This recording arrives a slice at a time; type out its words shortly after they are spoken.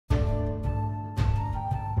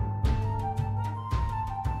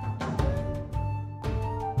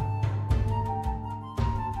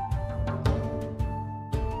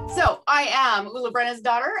I am Ula Brenna's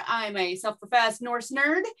daughter. I'm a self-professed Norse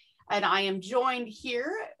nerd, and I am joined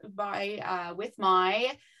here by with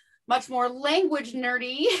my much more language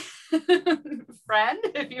nerdy friend.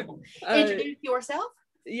 If you introduce yourself.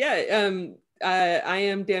 Yeah, I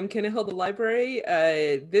am Dan Kinnahill, the library.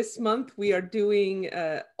 This month we are doing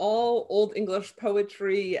all Old English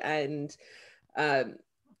poetry and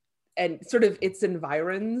sort of its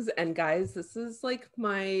environs. And guys, this is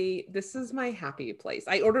my happy place.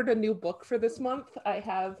 I ordered a new book for this month. I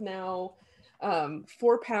have now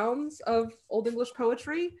 4 pounds of Old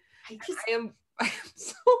I am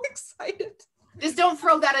so excited. Just don't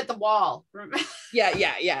throw that at the wall.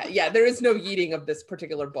 Yeah. There is no yeeting of this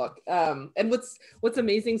particular book. And what's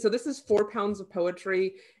amazing, so this is 4 pounds of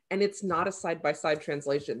poetry, and it's not a side-by-side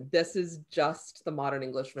translation. This is just the modern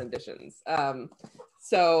English renditions.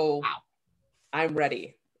 So wow. I'm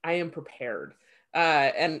ready. I am prepared.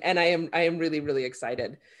 And I am really, really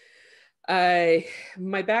excited.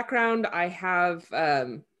 My background, I have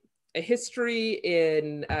a history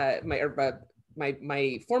in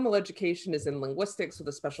my formal education is in linguistics with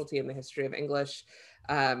a specialty in the history of English.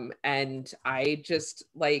 And I just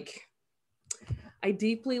I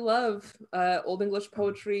deeply love Old English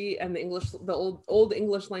poetry and the old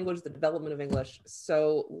English language, the development of English.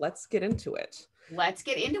 So let's get into it.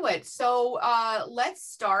 So let's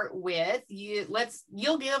start with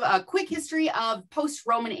you'll give a quick history of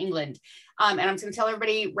post-Roman England. And I'm just going to tell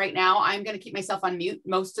everybody right now, I'm going to keep myself on mute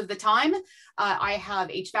most of the time. I have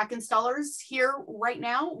HVAC installers here right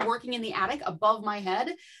now working in the attic above my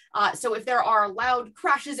head. So if there are loud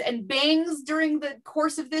crashes and bangs during the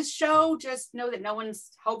course of this show, just know that no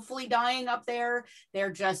one's hopefully dying up there.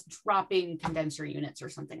 They're just dropping condenser units or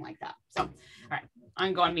something like that. So, all right,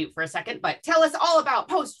 I'm going mute for a second, but tell us all about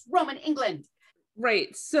post-Roman England.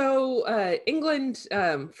 Right. So England,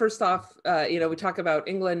 first off, we talk about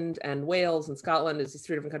England and Wales and Scotland as these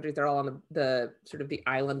 3 different countries. They're all on the sort of the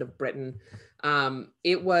island of Britain.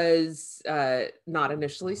 It was not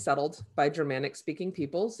initially settled by Germanic speaking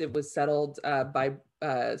peoples. It was settled by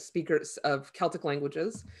speakers of Celtic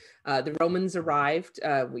languages. The Romans arrived,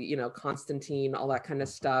 Constantine, all that kind of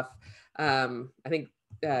stuff. I think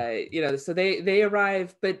so they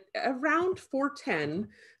arrive, but around 410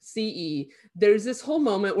 CE, there's this whole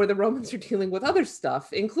moment where the Romans are dealing with other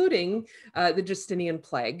stuff, including the Justinian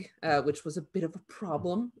plague, which was a bit of a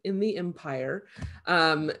problem in the empire.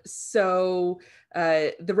 So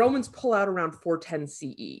the Romans pull out around 410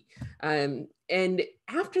 CE. And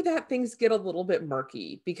after that, things get a little bit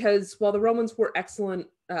murky, because while the Romans were excellent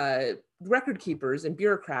record keepers and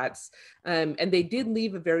bureaucrats, and they did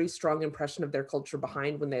leave a very strong impression of their culture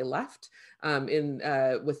behind when they left,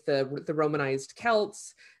 with the Romanized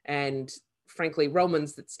Celts and frankly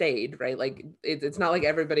Romans that stayed, right? Like it's not like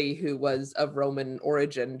everybody who was of Roman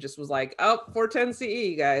origin just was like, oh, 410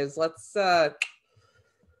 CE guys, let's out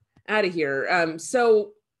of here.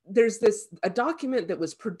 So there's a document that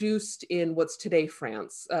was produced in what's today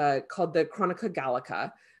France, called the Chronica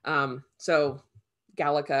Gallica. So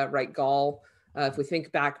Gallica, right, Gaul. If we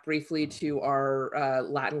think back briefly to our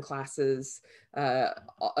Latin classes,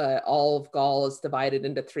 all of Gaul is divided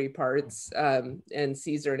into 3 parts, and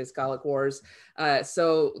Caesar and his Gallic Wars.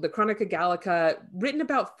 So the Chronica Gallica, written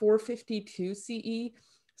about 452 CE,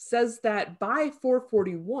 says that by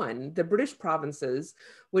 441, the British provinces,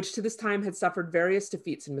 which to this time had suffered various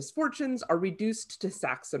defeats and misfortunes, are reduced to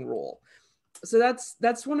Saxon rule. So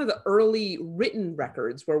that's one of the early written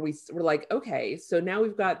records where we're like, okay, so now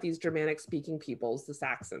we've got these Germanic speaking peoples, the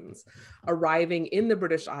Saxons, arriving in the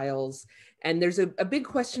British Isles. And there's a big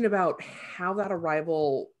question about how that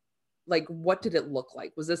arrival, what did it look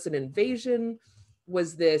like? Was this an invasion?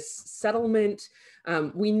 Was this settlement?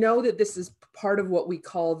 We know that this is part of what we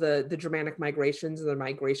call the Germanic migrations, the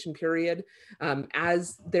migration period,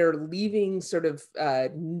 as they're leaving sort of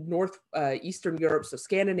Eastern Europe, so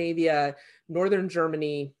Scandinavia, Northern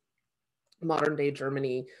Germany, modern day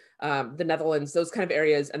Germany, the Netherlands, those kind of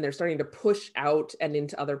areas, and they're starting to push out and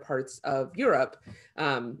into other parts of Europe.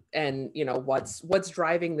 And what's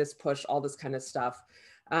driving this push, all this kind of stuff.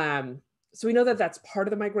 So we know that that's part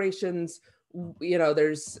of the migrations.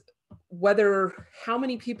 There's how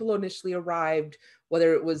many people initially arrived,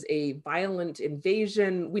 whether it was a violent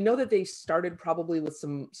invasion. We know that they started probably with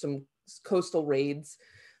some coastal raids,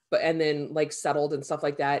 and then settled and stuff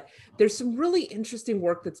like that. There's some really interesting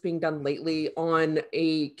work that's being done lately on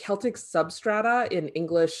a Celtic substrata in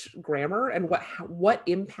English grammar and what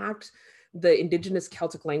impact the indigenous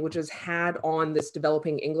Celtic languages had on this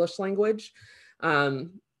developing English language.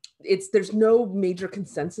 There's no major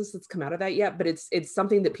consensus that's come out of that yet, but it's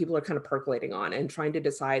something that people are kind of percolating on and trying to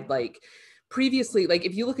decide, previously, like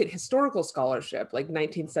if you look at historical scholarship, like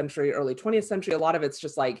 19th century, early 20th century, a lot of it's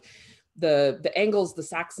just like the Angles, the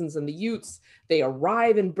Saxons, and the Utes, they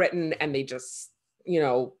arrive in Britain and they just, you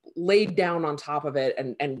know, laid down on top of it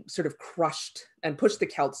and sort of crushed and pushed the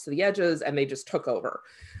Celts to the edges, and they just took over.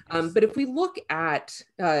 But if we look at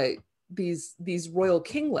these royal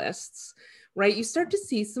king lists, right, you start to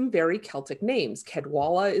see some very Celtic names.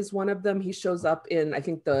 Caedwalla is one of them. He shows up in, I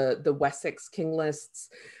think, the Wessex king lists.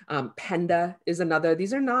 Penda is another.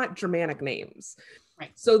 These are not Germanic names.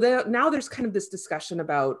 Right. So now there's kind of this discussion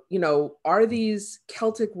about, you know, are these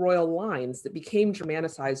Celtic royal lines that became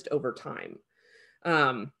Germanicized over time?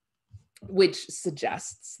 Which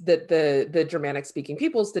suggests that the Germanic speaking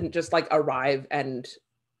peoples didn't just like arrive and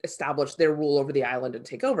establish their rule over the island and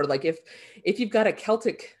take over. Like if you've got a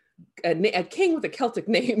king with a Celtic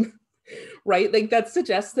name, right? Like that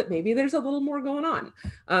suggests that maybe there's a little more going on.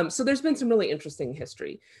 So there's been some really interesting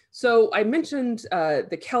history. So I mentioned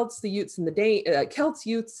the Celts, the Utes, and the Celts,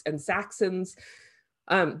 Utes, and Saxons.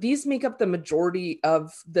 These make up the majority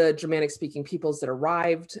of the Germanic-speaking peoples that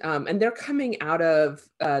arrived, and they're coming out of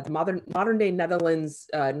the modern-day Netherlands,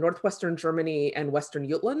 northwestern Germany, and western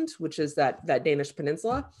Jutland, which is that Danish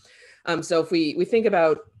peninsula. So if we think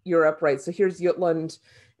about Europe, right? So here's Jutland,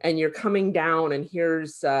 and you're coming down, and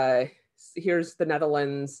here's the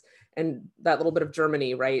Netherlands, and that little bit of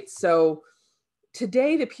Germany, right? So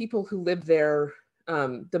today, the people who live there,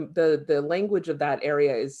 the language of that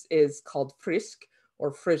area is called Frisk,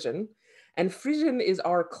 or Frisian. And Frisian is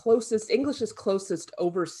our closest, English's closest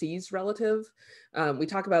overseas relative. We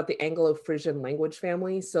talk about the Anglo-Frisian language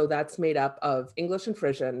family. So that's made up of English and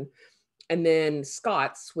Frisian. And then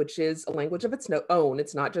Scots, which is a language of its own.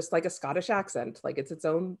 It's not just like a Scottish accent, like it's its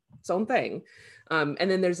own thing. And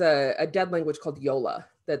then there's a dead language called Yola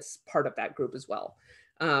that's part of that group as well.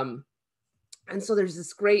 And so there's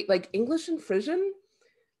this great, like English and Frisian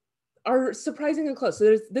are surprisingly close.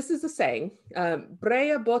 So this is a saying,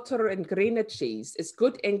 breie, butter, and green cheese is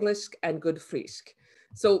good English and good Frisk.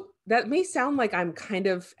 So that may sound like I'm kind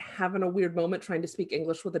of having a weird moment trying to speak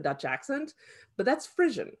English with a Dutch accent, but that's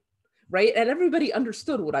Frisian, right? And everybody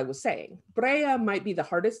understood what I was saying. Breie might be the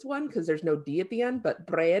hardest one because there's no D at the end, but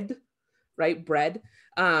bread, right? Bread.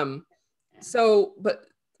 But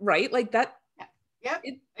right, like that. Yeah.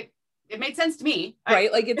 It made sense to me.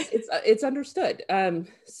 Right, like it's understood.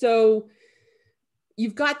 So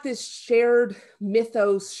you've got this shared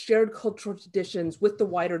mythos, shared cultural traditions with the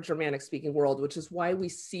wider Germanic speaking world, which is why we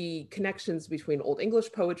see connections between Old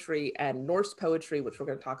English poetry and Norse poetry, which we're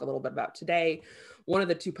going to talk a little bit about today. One of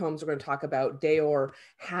the two poems we're going to talk about, Deor,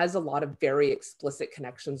 has a lot of very explicit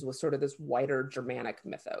connections with sort of this wider Germanic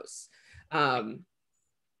mythos. And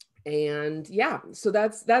yeah, so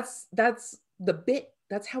that's the bit.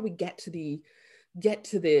 That's how we get to the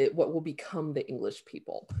what will become the English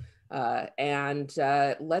people. And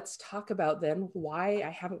let's talk about then why I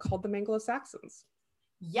haven't called them Anglo-Saxons.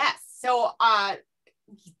 Yes. So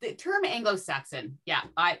the term Anglo-Saxon, yeah,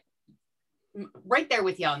 I'm right there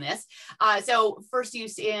with you on this. So first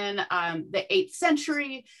use in the 8th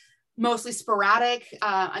century, mostly sporadic,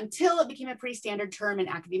 until it became a pretty standard term in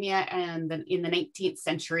academia and then in the 19th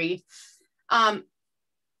century.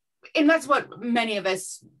 And that's what many of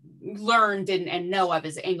us learned and know of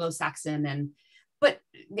as Anglo-Saxon. But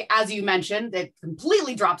as you mentioned, it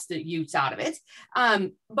completely drops the Utes out of it.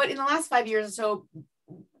 But in the last 5 years or so,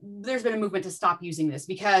 there's been a movement to stop using this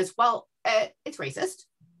because, well, it's racist.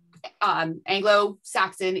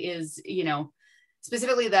 Anglo-Saxon is, you know,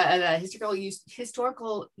 specifically the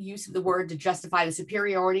historical use of the word to justify the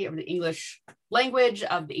superiority of the English language,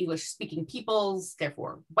 of the English-speaking peoples,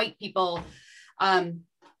 therefore white people.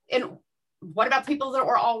 And what about people that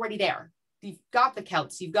were already there? You've got the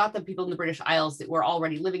Celts, you've got the people in the British Isles that were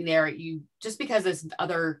already living there. Just because this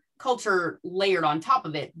other culture layered on top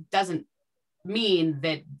of it doesn't mean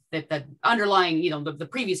that the underlying, you know, the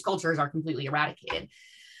previous cultures are completely eradicated.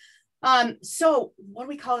 So what do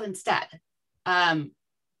we call it instead?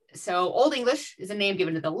 So Old English is a name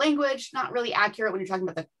given to the language, not really accurate when you're talking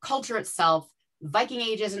about the culture itself. Viking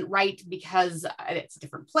Age isn't right because it's a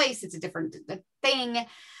different place, it's a different thing.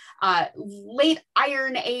 Late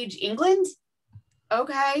Iron Age England,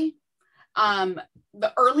 okay.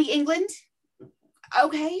 The early England,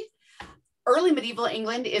 okay. Early medieval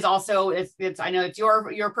England is also, I know it's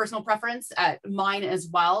your personal preference, mine as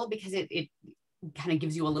well, because it kind of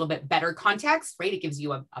gives you a little bit better context, right? It gives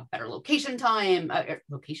you a better location time.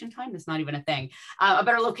 Location time? That's not even a thing. A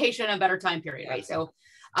better location, a better time period, right? So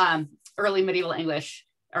early medieval English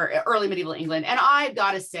or early medieval England. And I've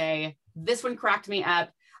got to say, this one cracked me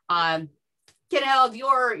up.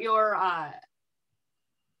 Your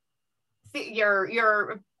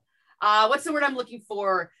what's the word I'm looking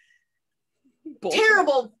for? Bullshit.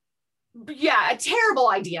 Terrible. Yeah, a terrible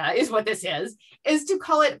idea is what this is to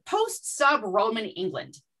call it post-sub-Roman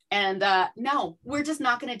England. And no, we're just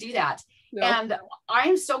not going to do that. No. And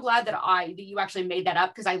I'm so glad that you actually made that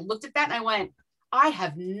up, because I looked at that and I went, I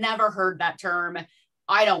have never heard that term.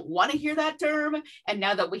 I don't want to hear that term. And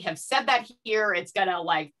now that we have said that here, it's going to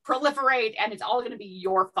like proliferate and it's all going to be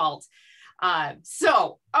your fault.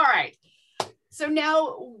 So, all right. So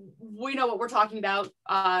now we know what we're talking about.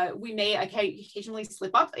 We may occasionally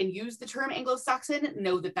slip up and use the term Anglo-Saxon.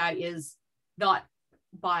 Know that that is not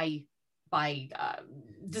by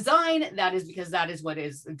design. That is because that is what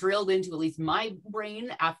is drilled into at least my brain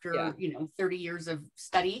after 30 years of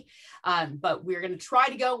study. But we're going to try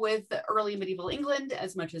to go with early medieval England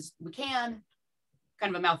as much as we can.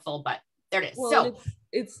 Kind of a mouthful, but there it is. Well, so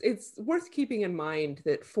it's worth keeping in mind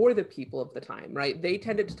that for the people of the time, right, they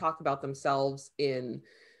tended to talk about themselves in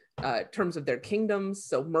terms of their kingdoms.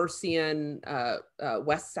 So Mercian,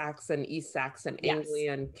 West Saxon, East Saxon,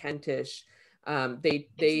 Anglian, Kentish.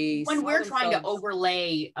 They when we're trying to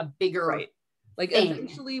overlay a bigger like thing.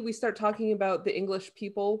 Eventually we start talking about the English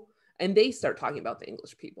people and they start talking about the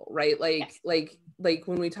English people, right? Like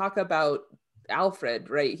when we talk about Alfred,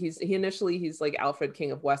 right, he's like Alfred,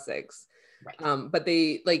 King of Wessex, right. But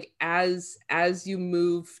they like as you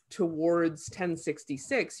move towards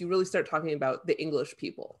 1066 you really start talking about the English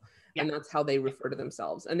people. Yeah. And that's how they refer to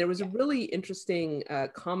themselves. And there was a really interesting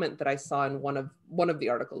comment that I saw in one of the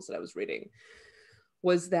articles that I was reading,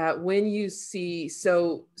 was that when you see,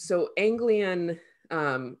 so Anglian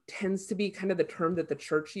tends to be kind of the term that the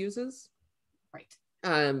church uses. Right.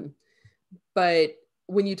 But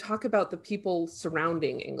when you talk about the people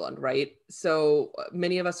surrounding England, right? So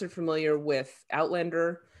many of us are familiar with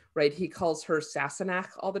Outlander, right? He calls her Sassenach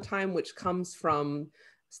all the time, which comes from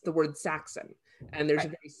the word Saxon. And there's a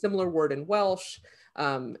very similar word in Welsh,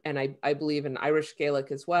 and I believe in Irish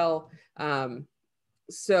Gaelic as well.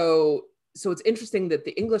 So it's interesting that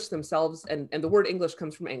the English themselves, and the word English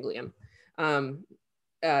comes from Anglian,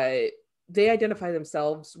 they identify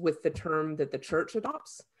themselves with the term that the church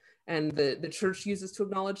adopts and the church uses to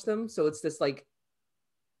acknowledge them. So it's this like,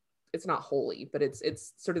 it's not holy, but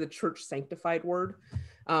it's sort of the church sanctified word.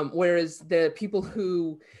 Whereas the people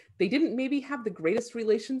who they didn't maybe have the greatest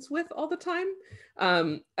relations with all the time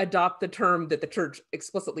adopt the term that the church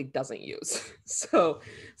explicitly doesn't use. So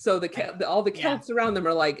all the Celts around them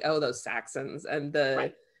are like, oh, those Saxons, and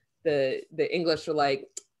the English are like,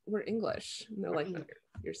 we're English, and they're like, no,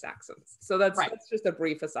 you're Saxons. So that's just a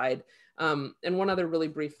brief aside. And one other really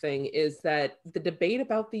brief thing is that the debate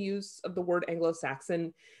about the use of the word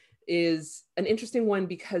Anglo-Saxon is an interesting one,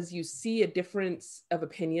 because you see a difference of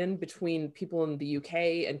opinion between people in the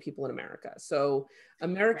UK and people in America. So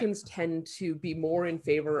Americans tend to be more in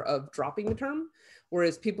favor of dropping the term,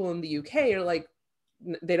 whereas people in the UK are like,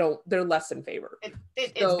 they're less in favor.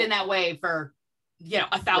 It's been that way for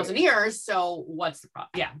 1,000 years. So what's the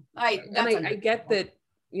problem? Yeah, I get that,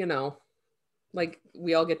 like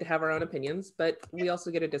we all get to have our own opinions, but we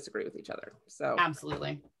also get to disagree with each other. So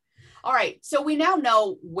absolutely. All right, so we now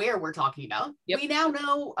know where we're talking about. Yep. We now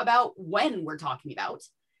know about when we're talking about.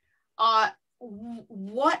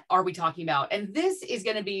 What are we talking about? And this is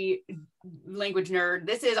going to be, language nerd,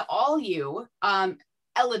 this is all you.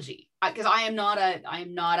 Elegy, because I am not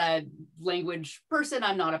a language person.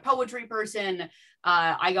 I'm not a poetry person.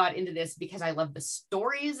 I got into this because I love the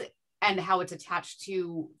stories and how it's attached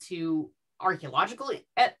to archaeological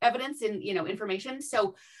evidence and information.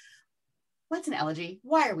 So what's an elegy?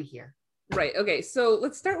 Why are we here? Right. Okay. So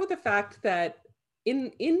let's start with the fact that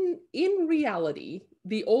in reality,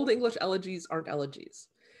 the Old English elegies aren't elegies.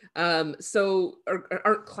 Aren't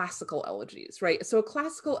classical elegies, right? So a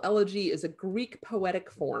classical elegy is a Greek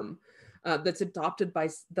poetic form that's adopted by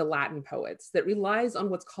the Latin poets that relies on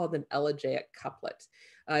what's called an elegiac couplet.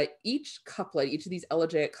 Each of these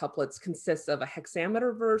elegiac couplets consists of a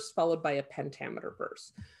hexameter verse followed by a pentameter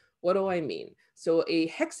verse. What do I mean? So a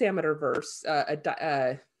hexameter verse,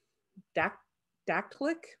 dactylic,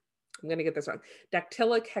 I'm going to get this wrong.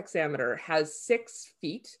 Dactylic hexameter has 6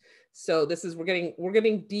 feet. So we're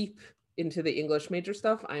getting deep into the English major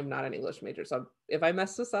stuff. I'm not an English major, so if I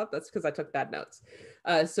mess this up, that's because I took bad notes.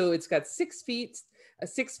 So it's got 6 feet.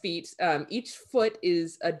 Each foot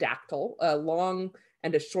is a dactyl, a long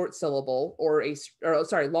and a short syllable,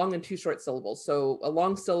 long and 2 short syllables. So a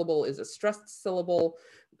long syllable is a stressed syllable,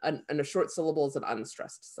 and a short syllable is an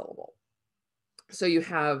unstressed syllable. So you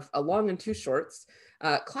have a long and 2 shorts.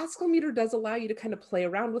 Classical meter does allow you to kind of play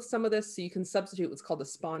around with some of this. So you can substitute what's called a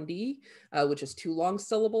spondee, which is 2 long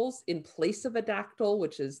syllables in place of a dactyl,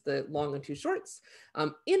 which is the long and 2 shorts,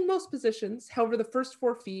 in most positions. However, the first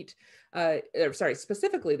 4 feet,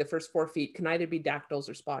 specifically the first 4 feet can either be dactyls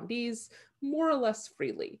or spondees, more or less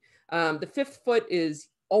freely. The 5th foot is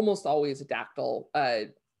almost always a dactyl.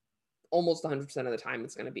 Almost 100% of the time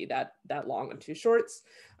it's going to be that long and 2 shorts.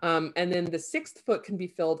 And then the 6th foot can be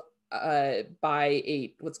filled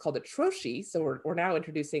by what's called a trochee. So we're now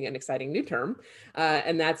introducing an exciting new term,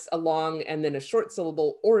 and that's a long and then a short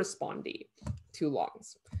syllable or a spondee, 2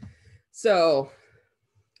 longs. So,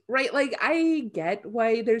 right, like I get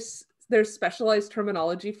why there's specialized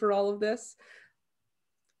terminology for all of this.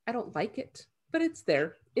 I don't like it, but it's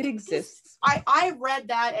there. It exists. I read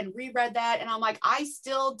that and reread that, and I'm like, I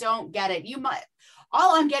still don't get it.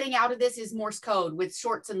 All I'm getting out of this is Morse code with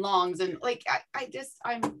shorts and longs, and like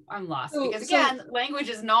I'm lost, because again, language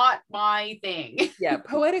is not my thing. Yeah,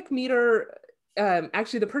 poetic meter.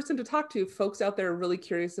 Actually, the person to talk to, folks out there are really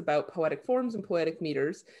curious about poetic forms and poetic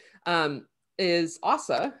meters, is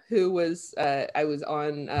Asa, who was I was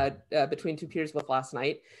on Between Two Peers with last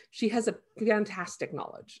night. She has a fantastic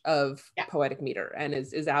knowledge of poetic meter and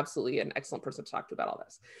is absolutely an excellent person to talk to about all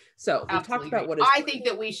this. So we've talked about what is. I think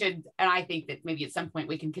that we should, and I think that maybe at some point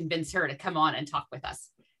we can convince her to come on and talk with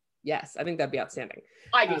us. Yes, I think that'd be outstanding.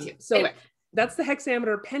 I do too. So anyway. That's the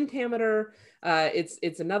hexameter. Pentameter,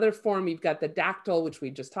 it's another form. You've got the dactyl, which we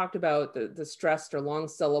just talked about, the stressed or long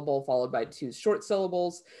syllable followed by 2 short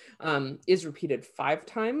syllables, is repeated 5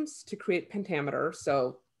 times to create pentameter.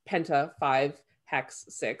 So penta, 5, hex,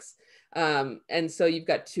 6. And so you've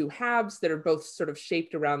got 2 halves that are both sort of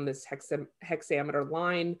shaped around this hexameter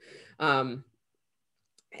line. And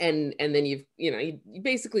then you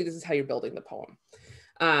basically, this is how you're building the poem.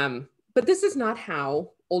 But this is not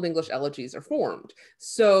how Old English elegies are formed.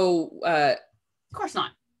 So, of course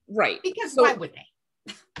not. Right. Because why would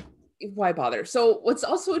they? Why bother? So what's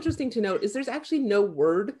also interesting to note is there's actually no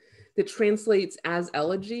word that translates as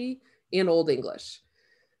elegy in Old English.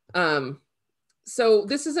 So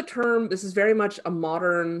this is a term, this is very much a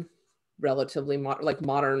modern, relatively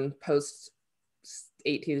modern post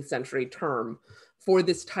 18th century term for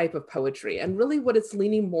this type of poetry. And really what it's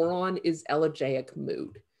leaning more on is elegiac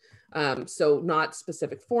mood. So not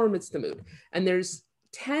specific form, it's the mood. And there's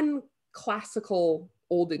 10 classical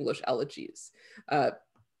Old English elegies.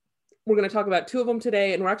 We're going to talk about 2 of them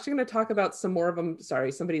today, and we're actually going to talk about some more of them. Sorry,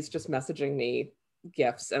 somebody's just messaging me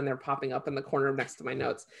GIFs and they're popping up in the corner next to my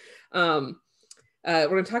notes. We're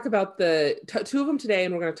going to talk about 2 of them today,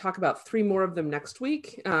 and we're going to talk about 3 more of them next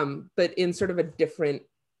week, but in sort of a different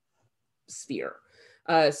sphere.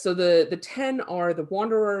 So the 10 are the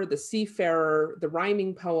Wanderer, the Seafarer, the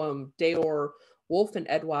Rhyming Poem, Deor, Wolf and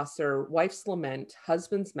Edwasser, Wife's Lament,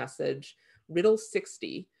 Husband's Message, Riddle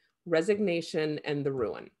 60, Resignation, and the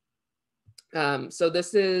Ruin. So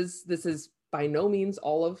this is by no means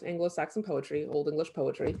all of Anglo-Saxon poetry, Old English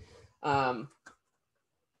poetry.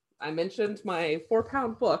 I mentioned my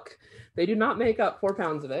 4-pound book. They do not make up 4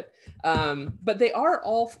 pounds of it, but they are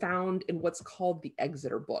all found in what's called the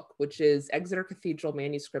Exeter book, which is Exeter Cathedral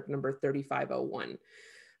manuscript number 3501.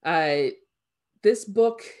 This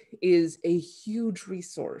book is a huge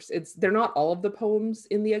resource. They're not all of the poems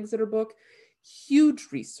in the Exeter book. Huge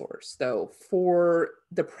resource, though, for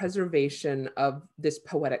the preservation of this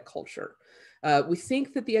poetic culture. We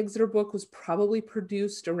think that the Exeter book was probably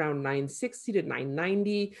produced around 960 to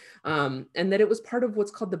 990, and that it was part of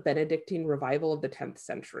what's called the Benedictine revival of the 10th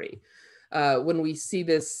century. When we see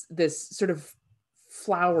this sort of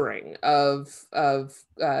flowering of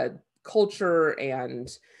culture and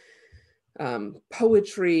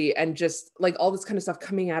poetry and just like all this kind of stuff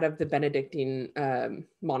coming out of the Benedictine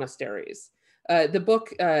monasteries. The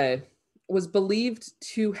book was believed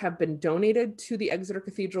to have been donated to the Exeter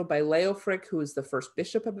Cathedral by Leofric, who was the first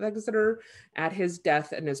bishop of Exeter, at his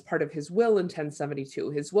death and as part of his will in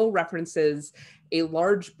 1072. His will references a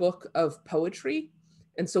large book of poetry.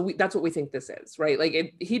 And so that's what we think this is, right?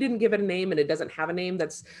 Like he didn't give it a name and it doesn't have a name.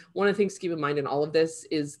 That's one of the things to keep in mind in all of this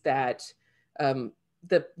is that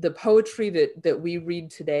the poetry that we read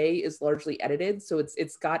today is largely edited. So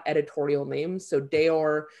it's got editorial names. So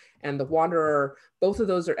Deor and the Wanderer, both of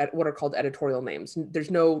those are what are called editorial names.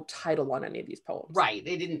 There's no title on any of these poems. Right.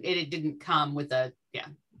 It didn't come with a, yeah.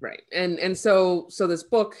 Right. And so this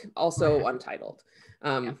book also untitled,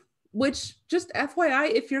 which just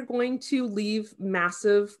FYI, if you're going to leave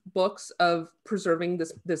massive books of preserving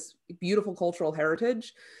this beautiful cultural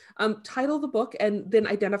heritage, title the book and then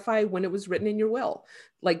identify when it was written in your will.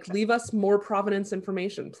 Like leave us more provenance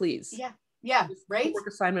information, please. Yeah. Yeah, right. Work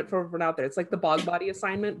assignment for everyone out there. It's like the bog body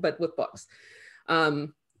assignment, but with books.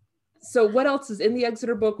 So what else is in the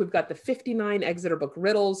Exeter book? We've got the 59 Exeter book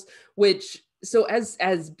riddles, which, so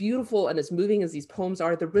as beautiful and as moving as these poems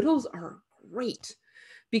are, the riddles are great,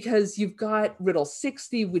 because you've got riddle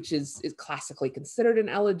 60, which is classically considered an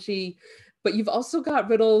elegy, but you've also got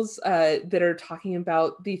riddles that are talking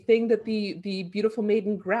about the thing that the beautiful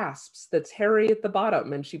maiden grasps, that's hairy at the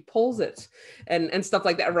bottom, and she pulls it, and stuff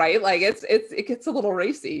like that, right? Like it gets a little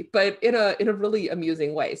racy, but in a really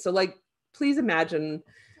amusing way. So like, please imagine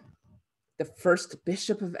the first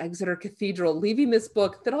bishop of Exeter Cathedral leaving this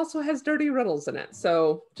book that also has dirty riddles in it.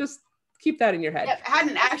 So just keep that in your head. Yep,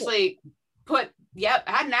 hadn't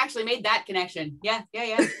actually made that connection. Yeah.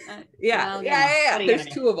 There's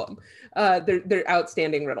two of them. They're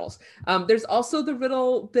outstanding riddles. There's also the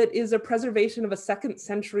riddle that is a preservation of a 2nd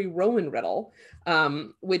century Roman riddle,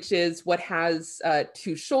 which is what has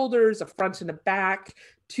 2 shoulders, a front and a back,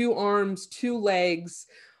 2 arms, 2 legs,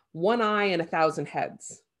 1 eye, and 1,000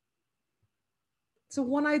 heads. It's a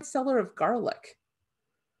one-eyed seller of garlic.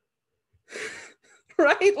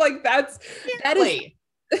 Right? Like that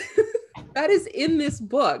is in this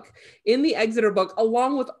book, in the Exeter book,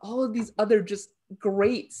 along with all of these other just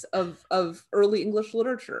greats of early English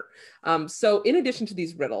literature. So in addition to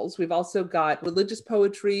these riddles, we've also got religious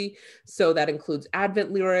poetry. So that includes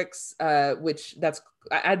Advent lyrics, the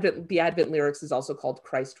Advent lyrics is also called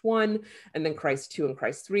Christ 1, and then Christ 2 and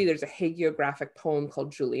Christ 3. There's a hagiographic poem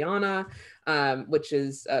called Juliana, which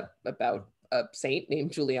is about a saint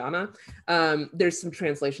named Juliana. There's some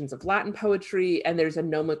translations of Latin poetry, and there's a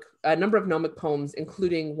number of gnomic poems,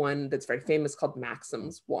 including one that's very famous called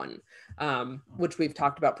Maxims 1, which we've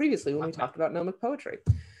talked about previously when we talked about gnomic poetry.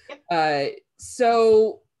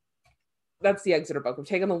 So that's the Exeter book. We've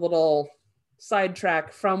taken a little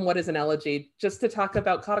sidetrack from what is an elegy just to talk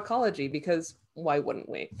about catechology, because why wouldn't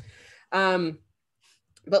we? But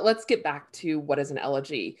let's get back to what is an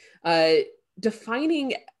elegy.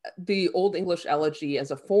 Defining the Old English elegy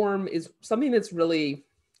as a form is something that's really,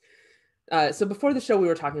 so before the show we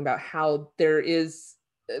were talking about how there is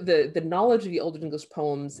the knowledge of the Old English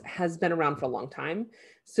poems has been around for a long time.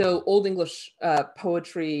 So Old English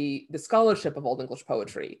poetry, the scholarship of Old English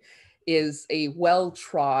poetry is a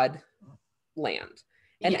well-trod land.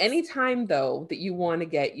 And yes. anytime though that you want to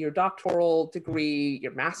get your doctoral degree,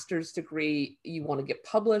 your master's degree, you want to get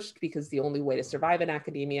published, because the only way to survive in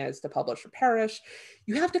academia is to publish or perish,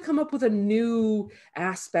 you have to come up with a new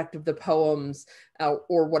aspect of the poems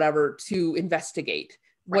or whatever to investigate.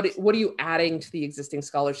 Right. What are you adding to the existing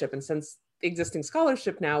scholarship? And since existing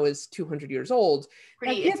scholarship now is 200 years old,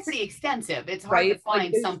 it's pretty extensive. It's hard to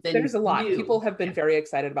find something there's a lot. New. People have been very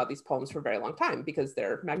excited about these poems for a very long time because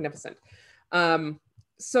they're magnificent.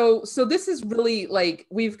 So this is really like,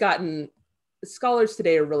 we've gotten, scholars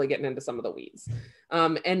today are really getting into some of the weeds.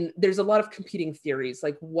 And there's a lot of competing theories,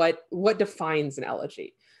 like what defines an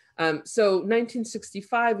elegy. So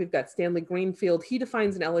 1965, we've got Stanley Greenfield. He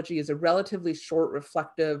defines an elegy as a relatively short,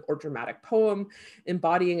 reflective, or dramatic poem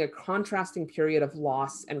embodying a contrasting period of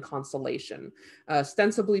loss and consolation,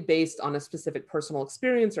 ostensibly based on a specific personal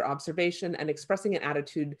experience or observation and expressing an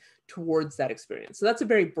attitude towards that experience. So that's a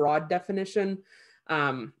very broad definition.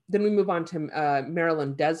 Then we move on to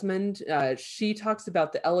Marilyn Desmond. She talks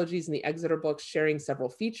about the elegies in the Exeter books sharing several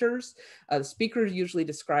features. The speaker usually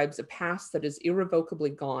describes a past that is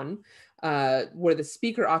irrevocably gone, where the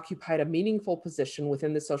speaker occupied a meaningful position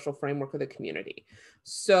within the social framework of the community.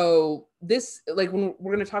 So this, like when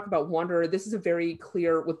we're going to talk about Wanderer, this is a very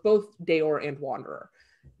clear, with both Deor and Wanderer,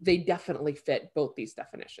 they definitely fit both these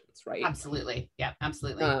definitions, right? Absolutely. Yeah,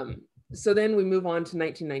 absolutely. So then we move on to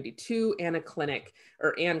 1992, Anne Klinck.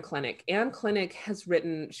 Anne Klinck has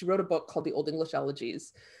she wrote a book called The Old English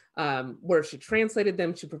Elegies, where she translated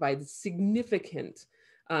them. She provides significant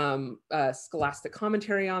scholastic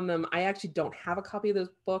commentary on them. I actually don't have a copy of this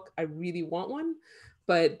book. I really want one,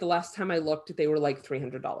 but the last time I looked, they were like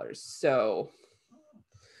 $300. So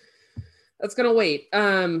that's gonna wait.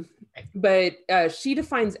 But she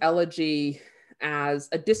defines elegy as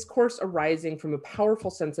a discourse arising from a powerful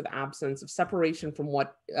sense of absence, of separation from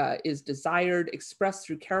what is desired, expressed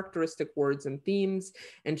through characteristic words and themes,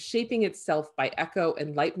 and shaping itself by echo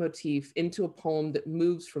and leitmotif into a poem that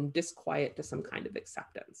moves from disquiet to some kind of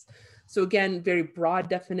acceptance. So again, very broad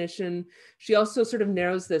definition. She also sort of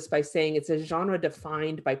narrows this by saying it's a genre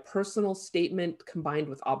defined by personal statement combined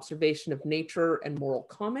with observation of nature and moral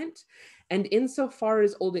comment. And insofar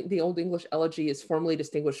as the Old English elegy is formally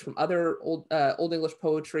distinguished from other Old English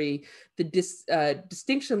poetry, the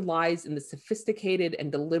distinction lies in the sophisticated and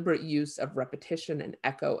deliberate use of repetition and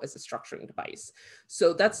echo as a structuring device.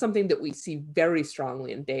 So that's something that we see very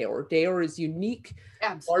strongly in Deor. Deor is unique,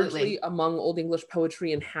 largely among Old English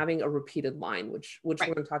poetry, in having a repeated line, which we're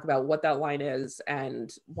going to talk about what that line is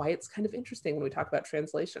and why it's kind of interesting when we talk about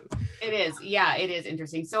translation. It is. Yeah, it is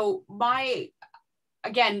interesting. So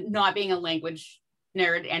again, not being a language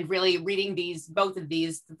nerd and really reading both of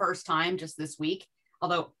these the first time just this week,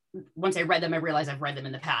 although once I read them, I realized I've read them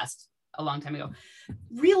in the past a long time ago.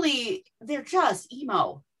 Really, they're just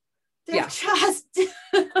emo. They're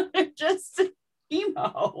just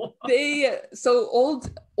emo. So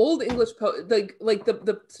old English like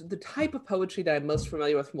the type of poetry that I'm most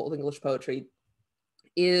familiar with from Old English poetry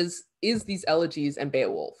is these elegies and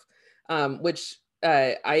Beowulf, which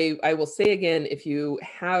I will say again, if you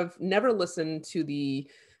have never listened to the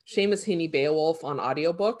Seamus Heaney Beowulf on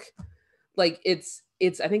audiobook, like it's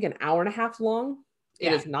I think an hour and a half long.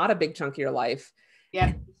 It is not a big chunk of your life.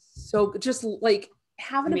 Yeah. So just like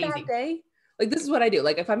having a bad day, like this is what I do.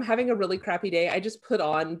 Like if I'm having a really crappy day, I just put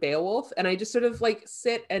on Beowulf and I just sort of like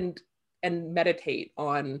sit and meditate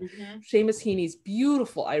on Seamus Heaney's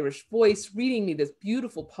beautiful Irish voice, reading me this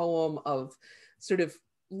beautiful poem of sort of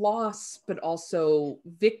loss, but also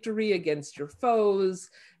victory against your foes,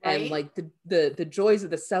 and like the joys of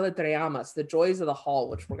the Celedramas, the joys of the hall,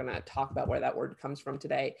 which we're going to talk about where that word comes from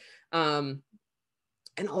today.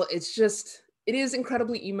 And it's just, it is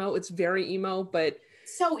incredibly emo. It's very emo, but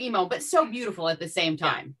so emo, but so beautiful at the same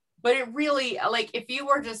time. Yeah. But it really, like, if you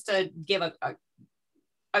were just to give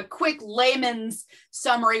a quick layman's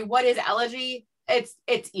summary, what is elegy? It's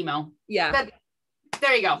emo. Yeah.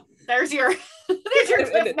 There you go. There's your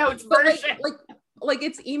Cliff Notes version. Like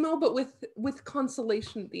it's emo, but with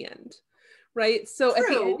consolation at the end. Right. So at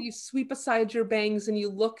the end, you sweep aside your bangs and you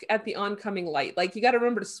look at the oncoming light. Like you got to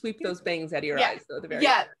remember to sweep those bangs out of your eyes. Though, at the very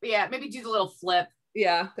end. Yeah. Maybe do the little flip.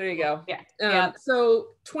 Yeah, there you go. Yeah. So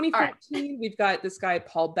 2014, we've got this guy,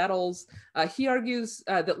 Paul Bettles. He argues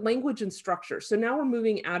that language and structure. So now we're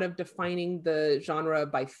moving out of defining the genre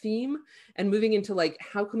by theme and moving into like,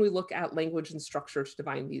 how can we look at language and structure to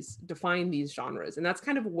define these genres? And that's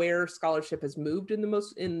kind of where scholarship has moved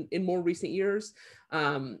in more recent years,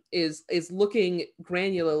 is looking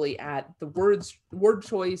granularly at the word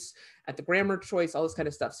choice, at the grammar choice, all this kind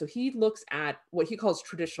of stuff. So he looks at what he calls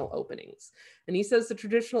traditional openings. And he says the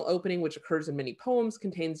traditional opening, which occurs in many poems,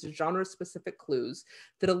 contains genre-specific clues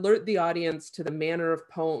that alert the audience to the manner of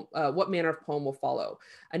poem, what manner of poem will follow.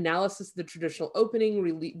 Analysis of the traditional opening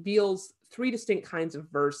reveals 3 distinct kinds of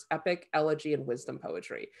verse: epic, elegy, and wisdom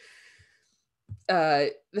poetry.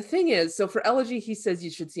 The thing is, so for elegy, he says you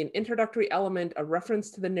should see an introductory element, a reference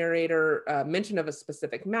to the narrator, mention of a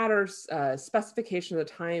specific matter, specification of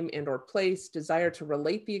the time and or place, desire to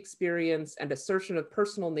relate the experience, and assertion of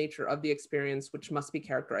personal nature of the experience, which must be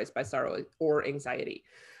characterized by sorrow or anxiety,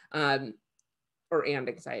 and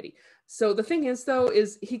anxiety. So the thing is, though,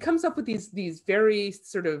 is he comes up with these very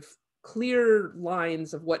sort of clear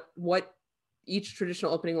lines of what each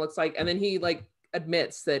traditional opening looks like, and then he like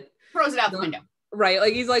admits that throws it out the window. Right.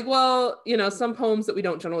 Like he's like, well, some poems that we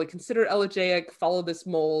don't generally consider elegiac follow this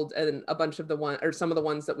mold, and a bunch of some of the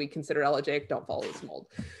ones that we consider elegiac don't follow this mold.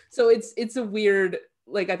 So it's a weird,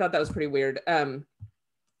 like, I thought that was pretty weird.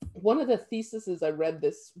 One of the theses I read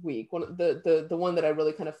this week, the one that I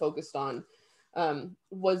really kind of focused on,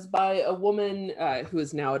 was by a woman who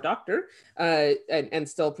is now a doctor, and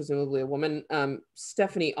still presumably a woman,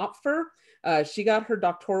 Stephanie Opfer. She got her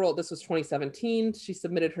doctoral, this was 2017, she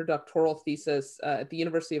submitted her doctoral thesis at the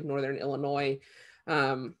University of Northern Illinois.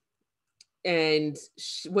 And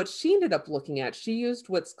what she ended up looking at, she used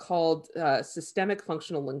what's called systemic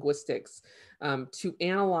functional linguistics to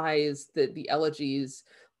analyze the elegies,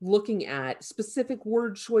 looking at specific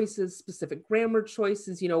word choices, specific grammar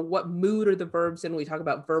choices, what mood are the verbs in. We talk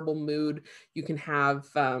about verbal mood, you can have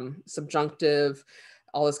subjunctive,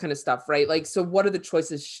 all this kind of stuff, right? Like, so what are the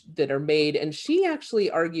choices that are made? And she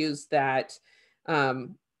actually argues that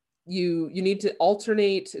you need to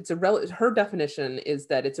alternate. Her definition is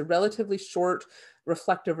that it's a relatively short,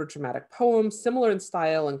 reflective or dramatic poem, similar in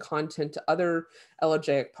style and content to other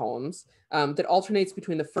elegiac poems, that alternates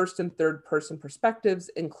between the first and third person perspectives,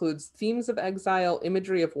 includes themes of exile,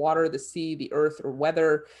 imagery of water, the sea, the earth, or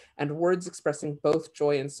weather, and words expressing both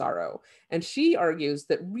joy and sorrow. And she argues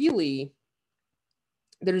that really,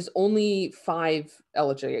 there's only 5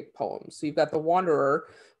 elegiac poems. So you've got The Wanderer,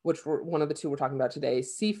 which were one of the 2 we're talking about today,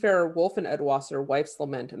 Seafarer, Wolf and Edwasser, Wife's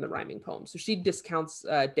Lament, and the rhyming poem. So she discounts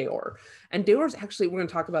Deor. And Deor is actually, we're going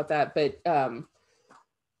to talk about that, but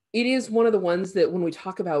it is one of the ones that when we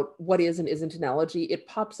talk about what is and isn't an elegy, it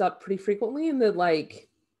pops up pretty frequently in the like,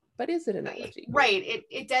 but is it an elegy? Right.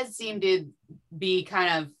 It does seem to be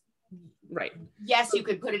kind of, right. Yes, you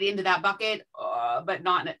could put it into that bucket, but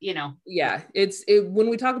not, you know. Yeah, when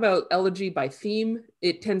we talk about elegy by theme,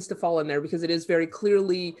 it tends to fall in there because it is very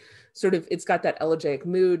clearly sort of, it's got that elegiac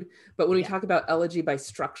mood. But when we talk about elegy by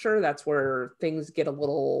structure, that's where things get a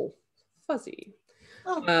little fuzzy.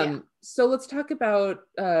 So let's talk about,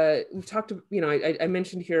 we've talked, you know, I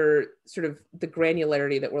mentioned here sort of the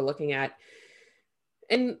granularity that we're looking at.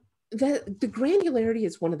 And the granularity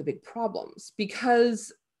is one of the big problems,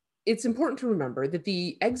 because it's important to remember that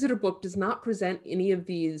the Exeter book does not present any of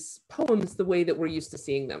these poems the way that we're used to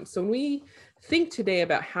seeing them. So when we think today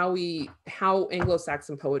about how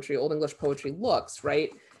Anglo-Saxon poetry, Old English poetry looks,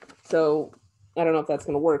 right? So I don't know if that's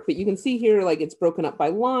going to work, but you can see here, like, it's broken up by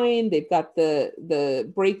line. They've got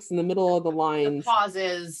the breaks in the middle of the lines, the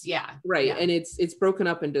pauses, right, yeah. and it's broken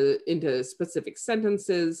up into specific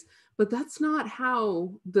sentences. But that's not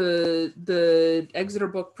how the Exeter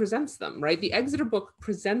book presents them, right? The Exeter book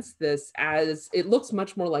presents this as, it looks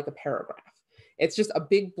much more like a paragraph. It's just a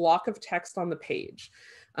big block of text on the page.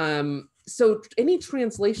 So any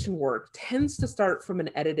translation work tends to start from an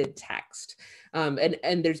edited text.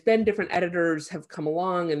 And there's been different editors have come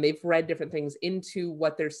along and they've read different things into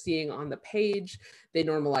what they're seeing on the page. They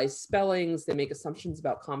normalize spellings, they make assumptions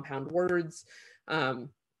about compound words. And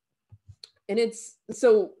it's,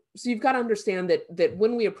 so you've got to understand that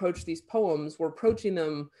when we approach these poems, we're approaching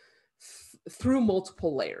them through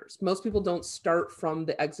multiple layers. Most people don't start from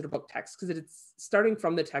the Exeter book text, because it's starting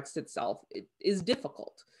from the text itself. It is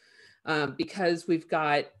difficult because we've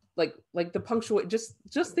got like the punctuation,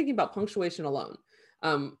 just thinking about punctuation alone.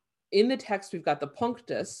 In the text, we've got the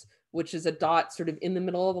punctus, which is a dot sort of in the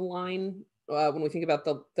middle of the line. When we think about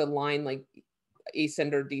the line, like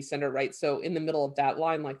ascender, descender, right? So in the middle of that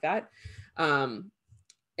line like that.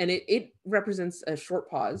 And it represents a short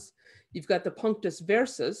pause. You've got the punctus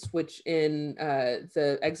versus, which in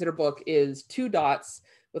the Exeter book is 2 dots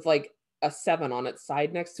with like a 7 on its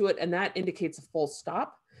side next to it. And that indicates a full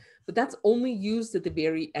stop, but that's only used at the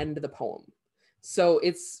very end of the poem. So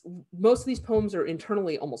it's, most of these poems are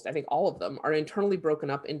internally, almost, I think all of them are internally broken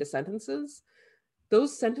up into sentences.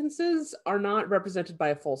 Those sentences are not represented by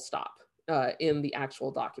a full stop in the actual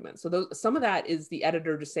document. So some of that is the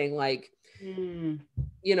editor just saying like,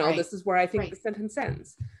 you know, right, this is where I think the sentence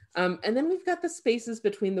ends. And then we've got the spaces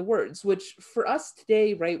between the words, which for us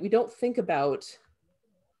today, right, we don't think about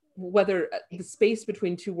whether the space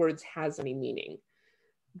between 2 words has any meaning.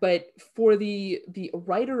 But for the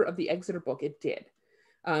writer of the Exeter book, it did.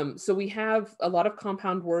 So we have a lot of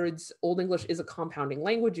compound words. Old English is a compounding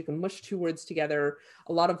language. You can mush 2 words together.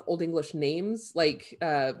 A lot of Old English names, like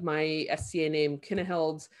my SCA name,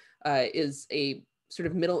 Kyneheld, is a sort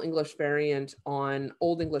of Middle English variant on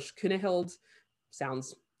Old English Kyneheld.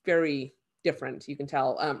 Sounds very different, you can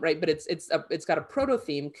tell, right? But it's got a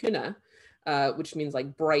proto-theme, Kyne, which means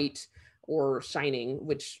like bright or shining,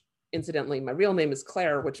 which incidentally, my real name is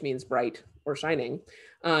Claire, which means bright or shining.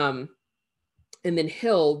 And then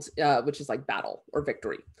Hild, which is like battle or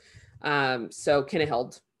victory. So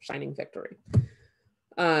Kyneheld, shining victory.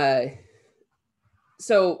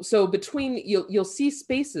 So between, you'll see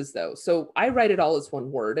spaces though. So I write it all as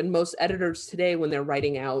one word, and most editors today, when they're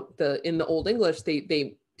writing out in the Old English,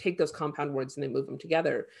 they take those compound words and they move them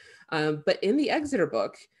together. But in the Exeter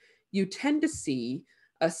book, you tend to see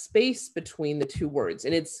a space between the 2 words,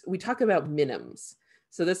 and we talk about minims.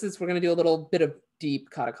 So we're going to do a little bit of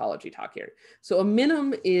deep catechology talk here. So a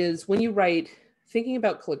minim is when you write, thinking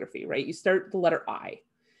about calligraphy, right? You start the letter I.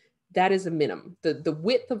 That is a minim. The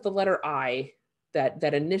width of the letter I,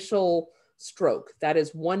 that initial stroke, that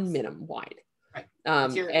is 1 minim wide. Right.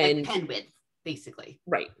 It's your like pen width, basically.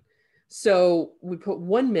 Right. So we put 2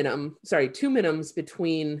 minims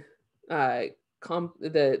between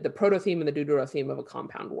the proto-theme and the deutero-theme of a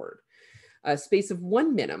compound word. A space of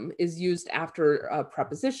 1 minim is used after a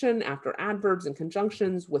preposition, after adverbs and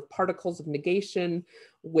conjunctions, with particles of negation,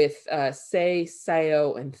 with se,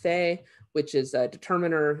 seo, and the, which is a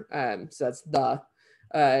determiner, so that's the,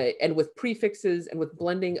 and with prefixes and with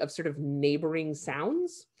blending of sort of neighboring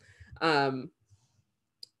sounds. So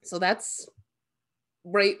that's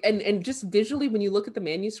right. And just visually, when you look at the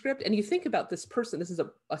manuscript and you think about this person, this is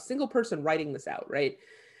a single person writing this out, right?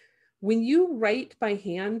 When you write by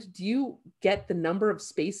hand, do you get the number of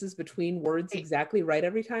spaces between words exactly right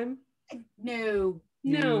every time? No.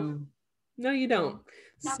 No, you don't.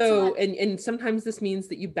 Not So, so and sometimes this means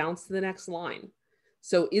that you bounce to the next line.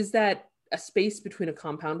 So is that a space between a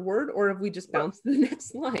compound word, or have we just bounced to the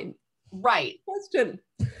next line? Right. Question.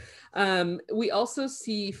 We also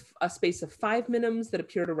see a space of 5 minims that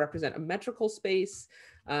appear to represent a metrical space.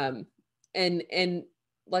 And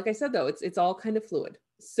like I said, though, it's all kind of fluid.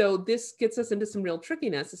 So this gets us into some real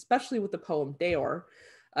trickiness, especially with the poem Deor,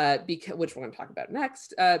 which we're going to talk about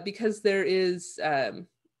next, because there's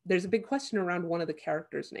a big question around one of the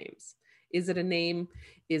characters' names. Is it a name?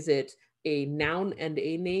 Is it a noun and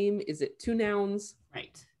a name? Is it 2 nouns?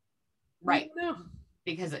 Right. No,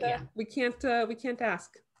 because we can't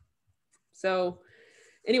ask. So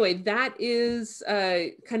anyway, that is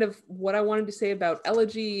kind of what I wanted to say about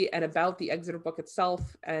Elegy and about the Exeter book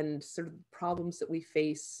itself, and sort of problems that we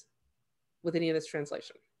face with any of this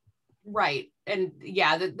translation. Right. And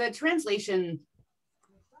yeah, the translation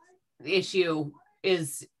issue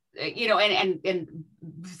is, you know, and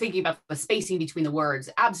thinking about the spacing between the words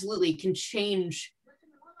absolutely can change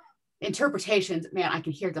interpretations. Man, I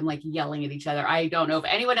can hear them like yelling at each other. I don't know if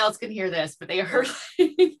anyone else can hear this, but they are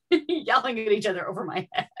yelling at each other over my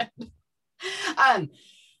head.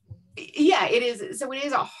 Yeah, it is. So it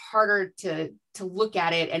is harder to look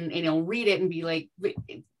at it and, you know, read it and be like,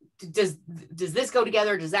 does this go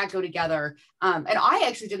together? Does that go together? And I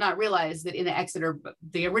actually did not realize that in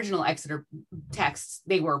the original Exeter texts,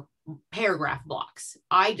 they were paragraph blocks.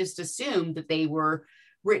 I just assumed that they were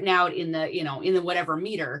written out in the whatever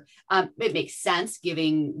meter. It makes sense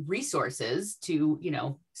giving resources to, you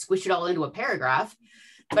know, squish it all into a paragraph,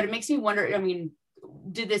 but it makes me wonder, I mean,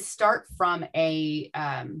 did this start from a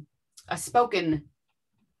spoken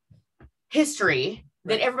history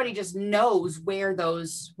that everybody just knows where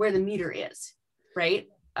the meter is, right?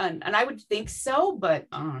 And I would think so, but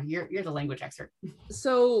you're the language expert.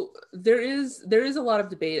 So there is a lot of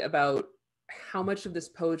debate about how much of this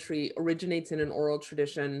poetry originates in an oral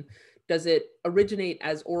tradition. Does it originate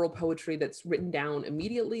as oral poetry that's written down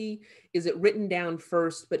immediately? Is it written down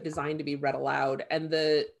first but designed to be read aloud? And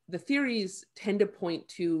the theories tend to point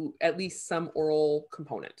to at least some oral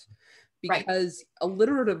component, because a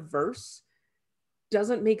alliterative verse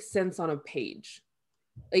doesn't make sense on a page.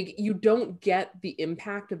 Like, you don't get the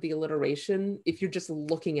impact of the alliteration if you're just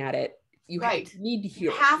looking at it. You need to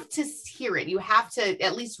hear it. You have to hear it. You have to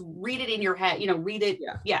at least read it in your head, you know, read it.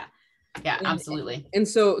 Yeah, absolutely. And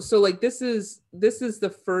so like this is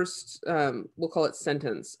the first we'll call it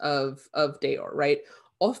sentence of Deor, right?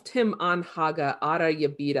 Oftem an haga ara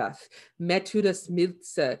jebirath, metudas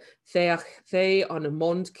miltse, the on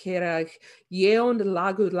Montkerach, jeond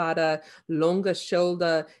lagulada, longa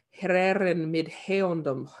shoulder, hereren mid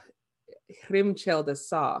heondum, hrimchelde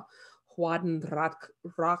sa, Hwaden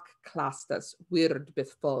rock clastas weird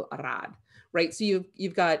bithful arad, right? So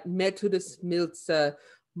you've got Methodus milza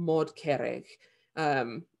modkereg,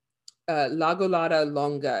 lagolada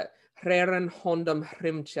longa, reren hondum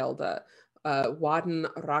hrimchelda, Hwaden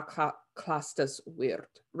rock clastas weird,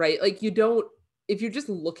 right? Like, you don't, if you're just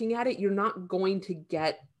looking at it, you're not going to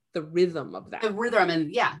get the rhythm of that. The rhythm,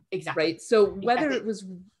 and yeah, exactly. Right. So whether it was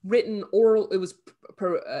written oral, it was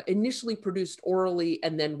initially produced orally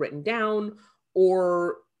and then written down,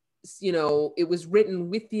 or, you know, it was written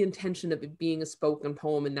with the intention of it being a spoken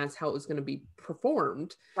poem and that's how it was going to be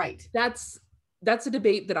performed. Right. That's a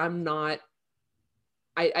debate that I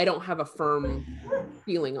don't have a firm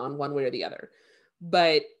feeling on one way or the other.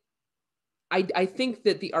 But I think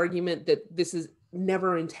that the argument that this is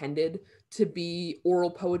never intended to be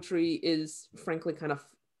oral poetry is frankly kind of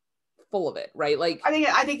full of it, right? Like,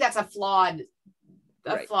 I think that's a flawed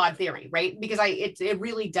theory, right? Because it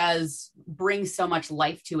really does bring so much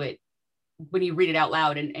life to it when you read it out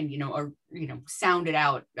loud and you know, or, you know, sound it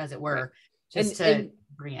out, as it were, just to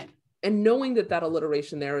bring it. And knowing that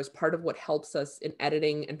alliteration there is part of what helps us in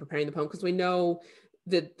editing and preparing the poem, because we know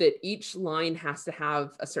that each line has to have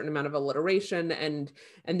a certain amount of alliteration, and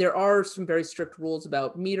there are some very strict rules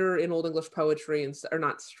about meter in Old English poetry, and are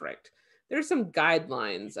not strict. There's some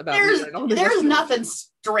guidelines about meter in Old English. There's nothing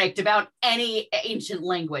strict about any ancient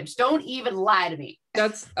language. Don't even lie to me.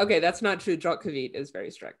 That's okay. That's not true. Geat is very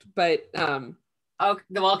strict, but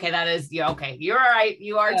okay, that is, yeah, okay, you're right.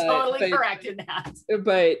 You are totally correct in that.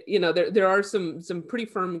 But you know, there are some pretty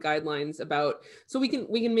firm guidelines about, so we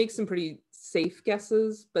can make some pretty safe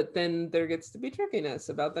guesses, but then there gets to be trickiness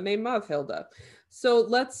about the name Mæðhild. So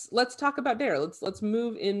let's talk about Deor. Let's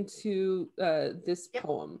move into this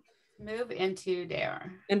poem. Move into Deor.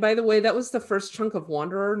 And by the way, that was the first chunk of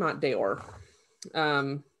Wanderer, not Deor.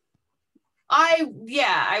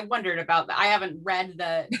 I wondered about that. I haven't read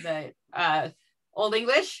the Old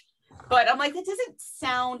English, but I'm like, that doesn't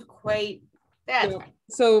sound quite. That's fine.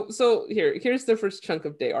 So here's the first chunk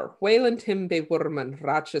of Deor. Wayland him be wurman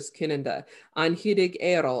ratches kinnenda an hidig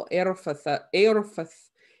erol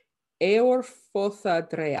eorfotha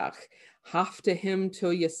dreach hafte him to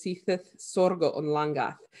yesitheth sorgo on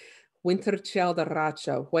langath winterchild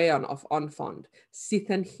racha weon of onfond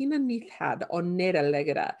sithen hina nithad on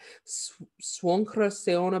nederlegera swonkra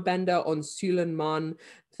seona benda on sulen man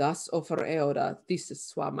thus offer eoda this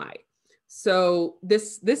is swamai. So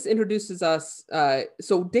this introduces us,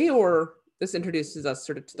 so Deor, this introduces us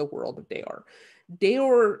sort of to the world of Deor.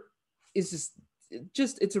 Deor is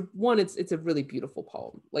it's a really beautiful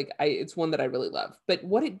poem. Like it's one that I really love. But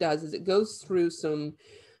what it does is it goes through some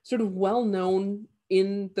sort of well-known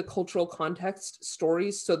in the cultural context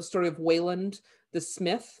stories. So the story of Wayland the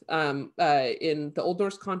smith, in the Old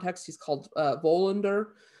Norse context, he's called Volander,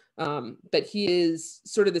 but he is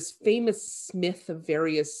sort of this famous smith of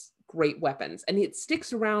various great weapons, and it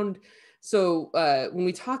sticks around. So when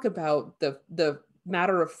we talk about the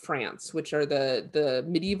matter of France, which are the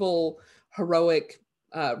medieval heroic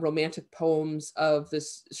romantic poems of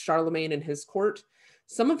this Charlemagne and his court,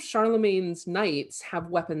 some of Charlemagne's knights have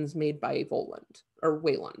weapons made by Voland or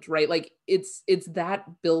Wayland, right? Like it's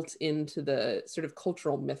that built into the sort of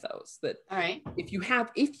cultural mythos that all right, if you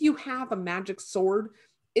have a magic sword,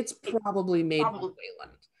 it's probably made by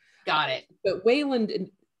Wayland. Got it. But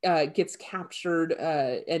Wayland gets captured,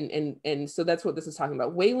 and so that's what this is talking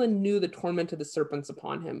about. Wayland knew the torment of the serpents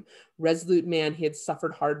upon him. Resolute man, he had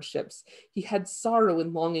suffered hardships. He had sorrow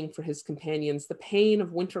and longing for his companions, the pain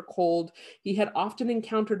of winter cold. He had often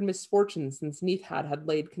encountered misfortune since Nithad had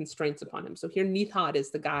laid constraints upon him. So here Nithad is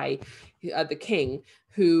the guy, the king,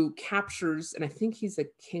 who captures, and I think he's a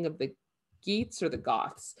king of the Geats or the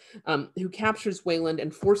Goths, who captures Wayland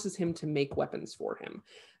and forces him to make weapons for him.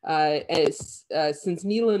 Since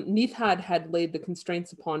Nithad had laid the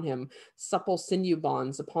constraints upon him, supple sinew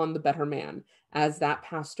bonds upon the better man, as that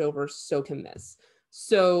passed over, so can this.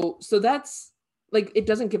 So that's like, it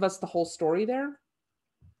doesn't give us the whole story there,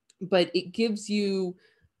 but it gives you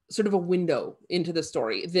sort of a window into the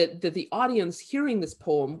story that the audience hearing this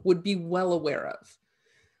poem would be well aware of.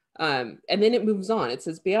 And then it moves on. It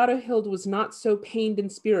says, Beatihild was not so pained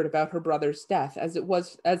in spirit about her brother's death as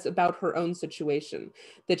about her own situation,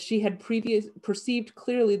 that she had perceived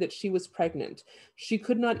clearly that she was pregnant. She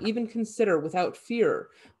could not even consider without fear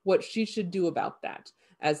what she should do about that.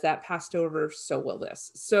 As that passed over, so will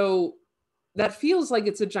this. So that feels like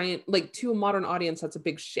it's a giant, like to a modern audience, that's a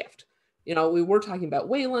big shift. You know, we were talking about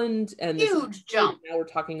Wayland and huge jump. Now we're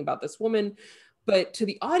talking about this woman. But to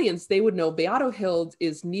the audience, they would know Beatihild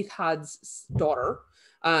is Nithad's daughter.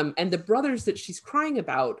 And the brothers that she's crying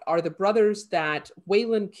about are the brothers that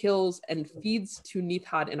Wayland kills and feeds to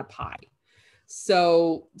Nithad in a pie.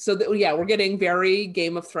 So yeah, we're getting very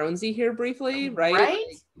Game of Thronesy here briefly, right?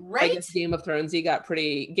 Right. I guess Game of Thrones got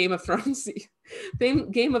pretty Waylandy,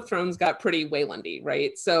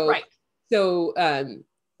 right? So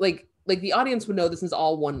like the audience would know this is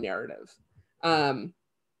all one narrative.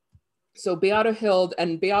 So Beatihild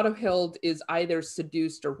is either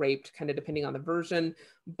seduced or raped, kind of depending on the version,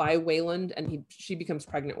 by Wayland, and she becomes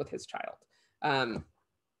pregnant with his child.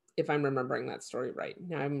 If I'm remembering that story right.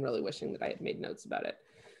 Now I'm really wishing that I had made notes about it.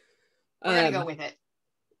 We're gonna go with it.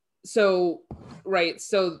 So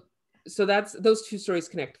that's, those two stories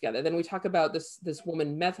connect together. Then we talk about this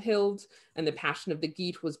woman Mæðhild, and the passion of the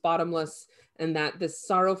Geat was bottomless, and that this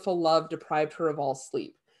sorrowful love deprived her of all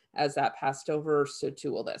sleep. As that passed over, so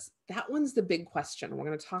too will this. That one's the big question. We're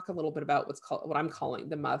going to talk a little bit about what I'm calling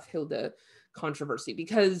the Mæðhilde controversy,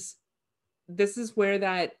 because this is where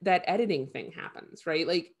that editing thing happens, right?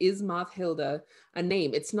 Like, is Mæðhilde a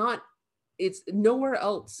name? It's not. It's nowhere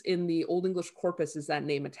else in the Old English corpus is that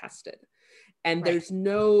name attested, and there's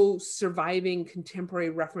no surviving contemporary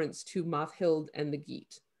reference to Mæðhild and the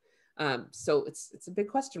Geat. So it's a big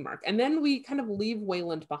question mark. And then we kind of leave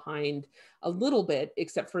Wayland behind a little bit,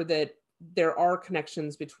 except for that there are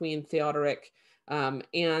connections between Theodoric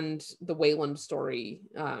and the Wayland story,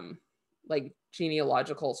 like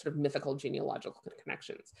genealogical, sort of mythical genealogical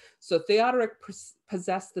connections. So Theodoric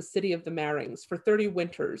possessed the city of the Marings for 30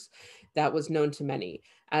 winters. That was known to many.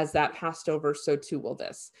 As that passed over, so too will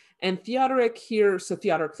this. And Theodoric here, so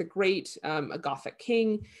Theodoric the Great, a Gothic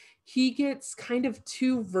king, he gets kind of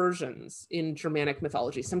two versions in Germanic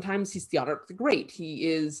mythology. Sometimes he's Theodoric the Great. He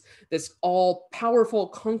is this all-powerful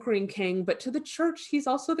conquering king, but to the church, he's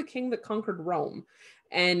also the king that conquered Rome.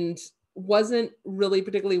 And wasn't really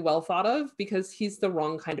particularly well thought of because he's the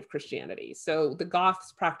wrong kind of Christianity. So the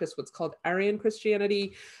Goths practice what's called Arian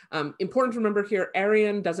Christianity. Important to remember here,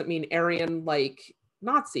 Arian doesn't mean Arian like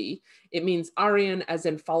Nazi. It means Arian as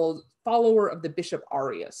in follower of the Bishop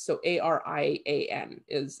Arius. So Arian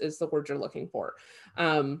is the word you're looking for.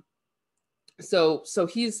 So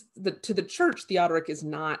he's to the church, Theodoric is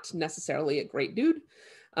not necessarily a great dude.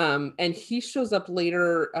 And he shows up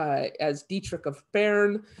later as Dietrich of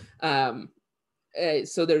Bern.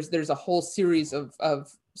 So there's a whole series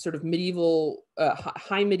of sort of medieval,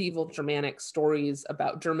 high medieval Germanic stories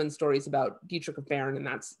German stories about Dietrich of Bern, and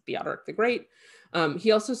that's Theodoric the Great.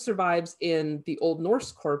 He also survives in the Old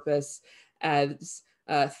Norse corpus as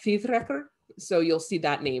Thidrekur. So you'll see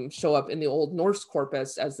that name show up in the Old Norse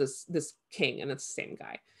corpus as this king, and it's the same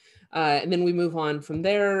guy. And then we move on from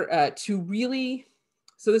there to really,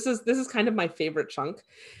 so this is kind of my favorite chunk.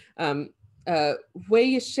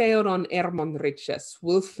 We sheer on riches,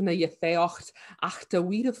 wolfne je theocht, achter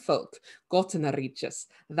wieder folk, gottene riches,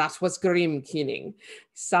 that was grim kining.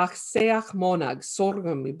 Sag seach monag,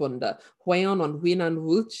 sorgen mi bunda, weon on winan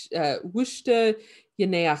wuste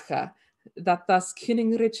jeneacha, that das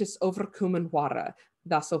kining riches overkomen ware,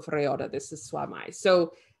 das of reoda, this is swamai.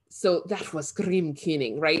 So that was grim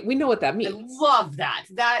kining, right? We know what that means. I love that.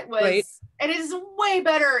 That was, right? And it is way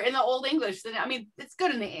better in the Old English than, I mean, it's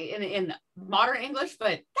good in modern English,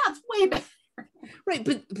 but that's way better. Right,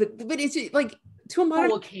 but it's like, to a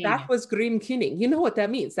modern, that was grim kining. You know what that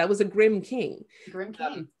means? That was a grim king. Grim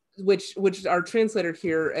king. Which are translated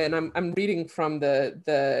here, and I'm reading from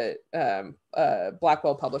the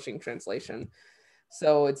Blackwell Publishing translation.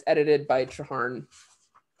 So it's edited by Treharne.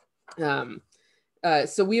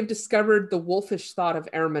 So we have discovered the wolfish thought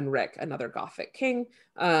of Ermenric, another Gothic king.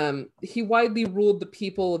 He widely ruled the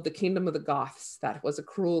people of the kingdom of the Goths. That was a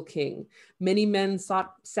cruel king. Many men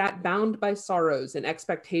sat bound by sorrows and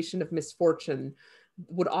expectation of misfortune,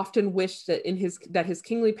 would often wish that his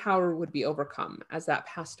kingly power would be overcome. As that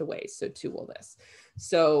passed away, so too will this.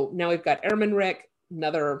 So now we've got Ermenric,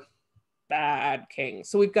 another bad king.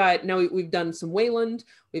 So we've done some Wayland,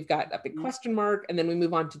 we've got a big question mark, and then we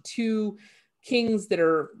move on to two kings that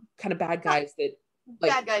are kind of bad guys, that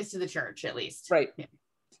like bad guys to the church, at least, right? Yeah.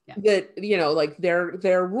 That, you know, like their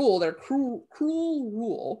rule, their cruel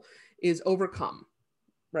rule is overcome,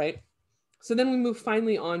 right? So then we move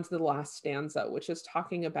finally on to the last stanza, which is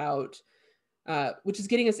talking about which is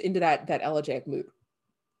getting us into that elegiac mood,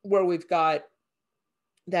 where we've got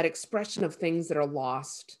that expression of things that are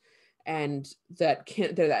lost and that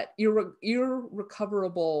they're that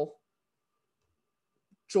irrecoverable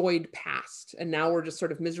joyed past, and now we're just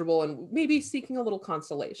sort of miserable and maybe seeking a little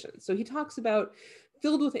consolation. So he talks about,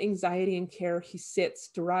 filled with anxiety and care, he sits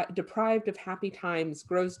deprived of happy times,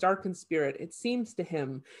 grows dark in spirit. It seems to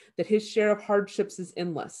him that his share of hardships is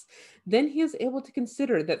endless. Then he is able to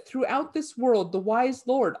consider that throughout this world, the wise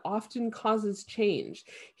Lord often causes change.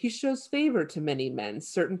 He shows favor to many men,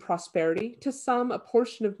 certain prosperity, to some a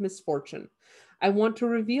portion of misfortune. I want to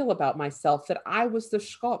reveal about myself that I was the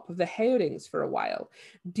Skop of the Heurings for a while.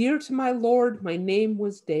 Dear to my lord, my name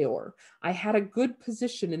was Deor. I had a good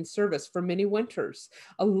position in service for many winters.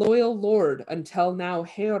 A loyal lord until now,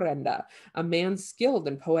 Heurenda, a man skilled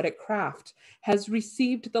in poetic craft, has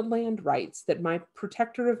received the land rights that my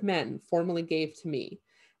protector of men formerly gave to me.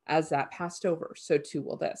 As that passed over, so too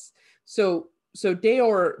will this. So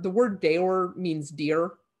Deor, the word Deor means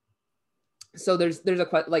dear. So there's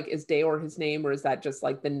a like, is Deor his name, or is that just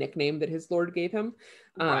like the nickname that his lord gave him?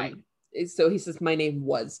 Right. So he says, my name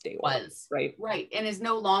was Deor. Right, and is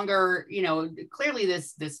no longer, you know, clearly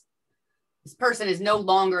this person is no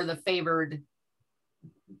longer the favored.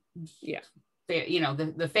 Yeah. You know,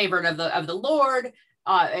 the favorite of the Lord,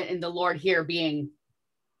 and the Lord here being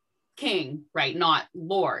king, right? Not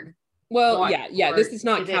Lord. Well, Lord, yeah. Lord, This is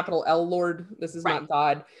not capital L Lord. This is not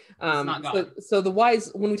God. Not God. So the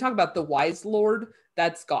wise, when we talk about the wise Lord,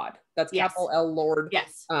 that's God. That's capital L Lord.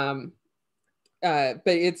 Yes. But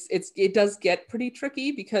it does get pretty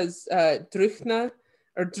tricky because Druchten,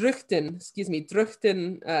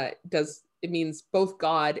 it means both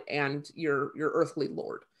God and your earthly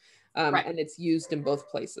Lord, and it's used in both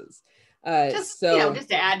places. Just to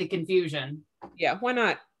add to confusion. Yeah, why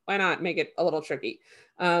not make it a little tricky?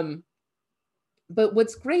 But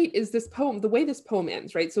what's great is this poem, the way this poem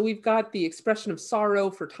ends, right? So we've got the expression of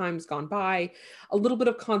sorrow for times gone by, a little bit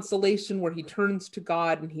of consolation where he turns to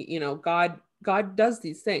God, and he, you know, God does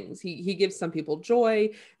these things. He gives some people joy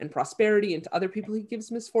and prosperity, and to other people he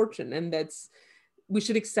gives misfortune, and we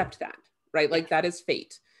should accept that, right? Like that is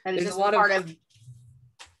fate. That is just a lot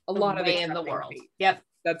of way in the world. Fate. Yep.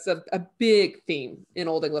 That's a big theme in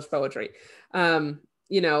Old English poetry.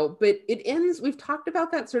 You know, but it ends, we've talked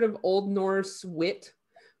about that sort of Old Norse wit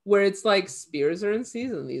where it's like spears are in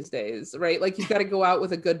season these days, right? Like you've got to go out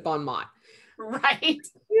with a good bon mot. Right.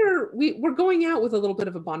 We're going out with a little bit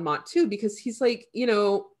of a bon mot too, because he's like, you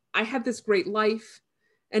know, I had this great life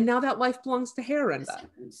and now that life belongs to Herenda.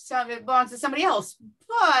 So it belongs to somebody else,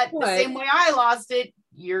 but the same way I lost it,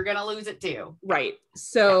 you're going to lose it too. Right.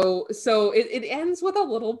 So it ends with a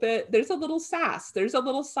little bit, there's a little sass, there's a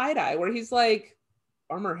little side eye where he's like,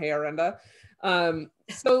 Farmer Herenda.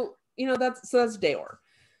 So, you know, that's Deor.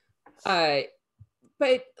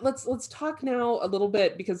 But let's talk now a little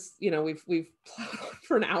bit because, you know, we've plowed on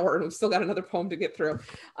for an hour and we've still got another poem to get through.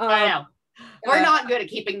 I know. We're not good at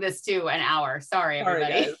keeping this to an hour. Sorry,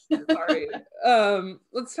 everybody. Sorry.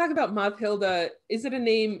 Let's talk about Mæðhild. Is it a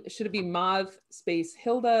name? Should it be Mæð space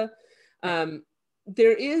Hilda?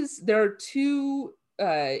 There are two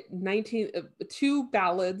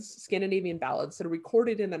ballads, Scandinavian ballads that are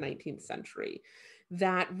recorded in the 19th century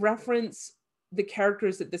that reference the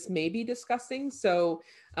characters that this may be discussing. So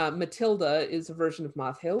Matilda is a version of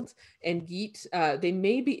Mæðhild, and Geat, they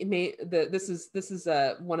this is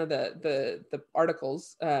one of the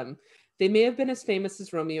articles. They may have been as famous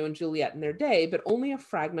as Romeo and Juliet in their day, but only a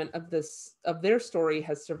fragment of their story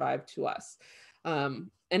has survived to us. And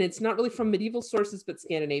it's not really from medieval sources, but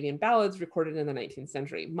Scandinavian ballads recorded in the 19th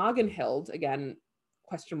century. Magnhild, again,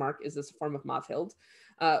 question mark, is this a form of Mæðhild?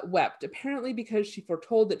 Wept, apparently because she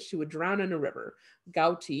foretold that she would drown in a river.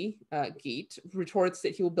 Gauti, Geat, retorts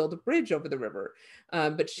that he will build a bridge over the river.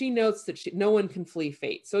 But she notes that no one can flee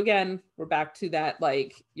fate. So again, we're back to that,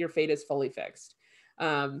 like, your fate is fully fixed.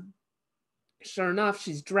 Sure enough,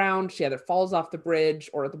 she's drowned. She either falls off the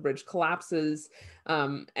bridge or the bridge collapses.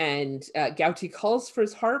 And Gauti calls for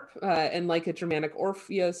his harp, and like a Germanic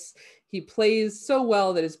Orpheus, he plays so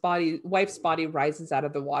well that his wife's body rises out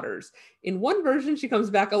of the waters. In one version, she comes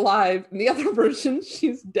back alive. In the other version,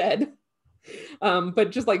 she's dead.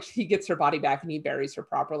 But just like he gets her body back and he buries her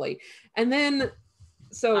properly. And then,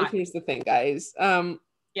 so here's the thing, guys. There's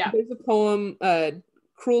a poem,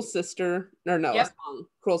 Cruel Sister, or no, a song,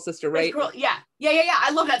 Cruel Sister, right? Yeah.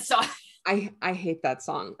 I love that song. I hate that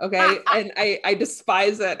song, okay? And I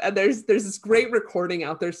despise it. And there's this great recording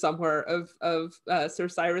out there somewhere of Sir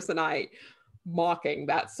Cyrus and I mocking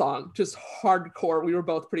that song, just hardcore. We were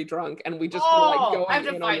both pretty drunk and we just were like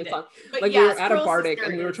going in on the song. But like we were at a bardic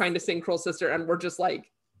and we were trying to sing Cruel Sister and we're just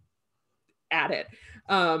like at it.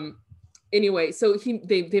 Anyway, so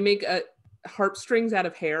they make harp strings out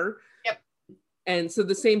of hair. And so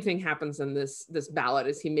the same thing happens in this ballad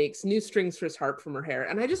as he makes new strings for his harp from her hair.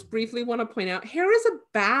 And I just briefly want to point out, hair is it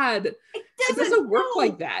doesn't work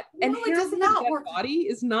like that. And hair does not work. Body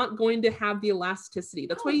is not going to have the elasticity.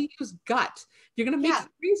 That's why you use gut. If you're going to make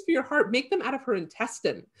strings for your harp, make them out of her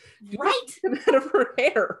intestine. Right. Them out of her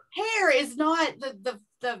hair. Hair is not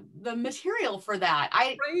the material for that.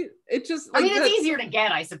 Right. It just, like, I mean, it's easier to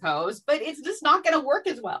get, I suppose, but it's just not going to work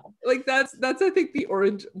as well. Like that's I think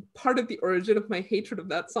part of the origin of my hatred of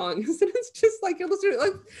that song is that it's just like,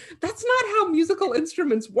 like that's not how musical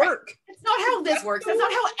instruments work. It's not how this works. That's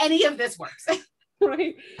not how any of this works.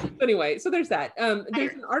 Right. Anyway, so there's that.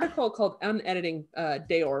 There's an article called Unediting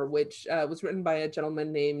Deor, which was written by a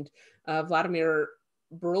gentleman named Vladimir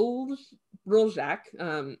Brljak.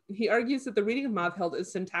 He argues that the reading of Mæðhild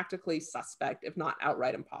is syntactically suspect, if not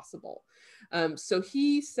outright impossible. So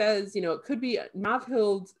he says, you know, it could be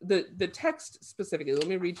Mæðhild, the text specifically. Let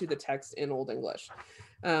me read you the text in Old English.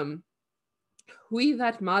 Hui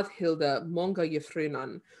that Mæðhilda monga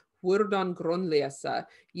jefrunan, wurdan gronlesa,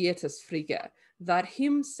 jetas frige, that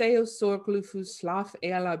him seo sorglufu slaf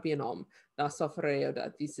ela binom,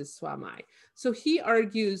 this is swamai. So he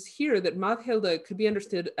argues here that Mæðhilda could be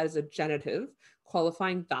understood as a genitive,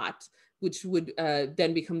 qualifying that, which would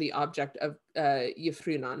then become the object of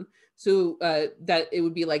jefrunan. So that it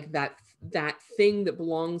would be like that thing that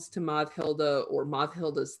belongs to Mæðhilda, or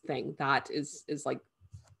Mæðhilda's thing. That is like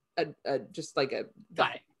just like a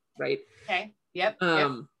got it, right? Okay. Yep.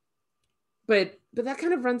 But that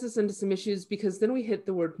kind of runs us into some issues, because then we hit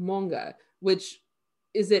the word monga, which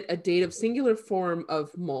is it a dative singular form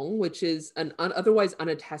of mong, which is an otherwise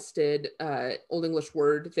unattested Old English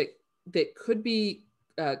word that could be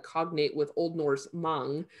cognate with Old Norse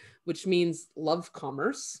mang, which means love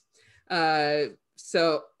commerce.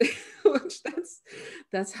 So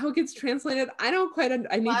that's how it gets translated. I don't quite.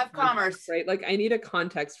 I need love commerce, right? Like I need a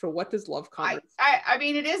context for what does love commerce. I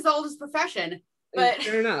mean, it is the oldest profession. But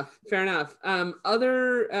fair enough.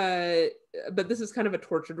 But this is kind of a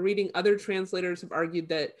tortured reading. Other translators have argued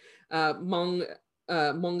that Mong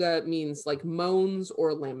Monga means like moans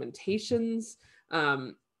or lamentations.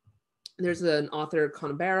 There's an author,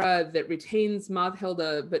 Conbera, that retains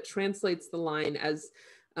Mæðhild, but translates the line as,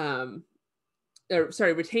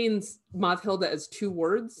 retains Mæðhild as two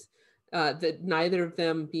words, that neither of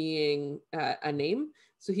them being a name.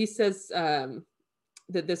 So he says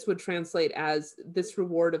that this would translate as, this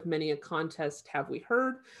reward of many a contest have we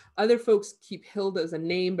heard. Other folks keep Hild as a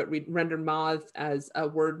name, but render Mæð as a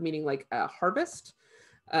word meaning like a harvest,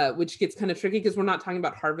 which gets kind of tricky because we're not talking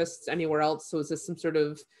about harvests anywhere else. So is this some sort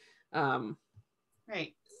of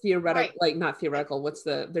right, theoretical, like not theoretical,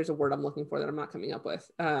 there's a word I'm looking for that I'm not coming up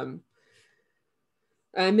with. And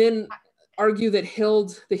then argue that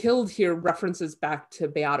the Hild here references back to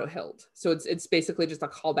Beato Hild. So it's basically just a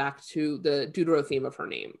callback to the Deutero theme of her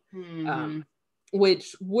name,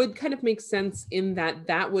 which would kind of make sense in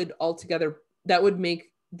that would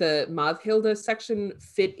make the Mæðhilda section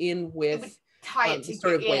fit in with the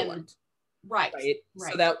story of Wayland. Right.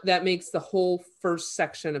 So that makes the whole first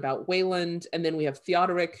section about Wayland, and then we have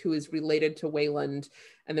Theodoric, who is related to Wayland,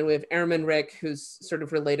 and then we have Ermenric, who's sort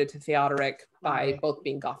of related to Theodoric by both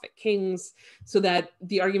being Gothic kings. So that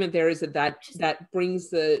the argument there is that brings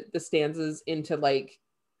the stanzas into like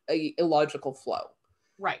a illogical flow.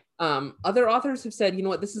 Right. Other authors have said, you know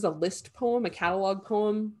what, this is a list poem, a catalog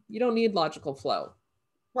poem. You don't need logical flow.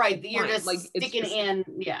 Right. You're just like sticking in.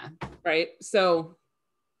 Yeah. Right. So,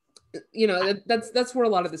 you know, that's where a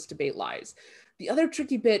lot of this debate lies. The other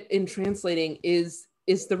tricky bit in translating is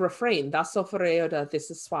the refrain, "Das Opfer, this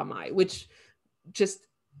is Swamai," which, just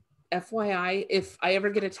FYI, if I ever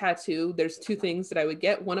get a tattoo, there's two things that I would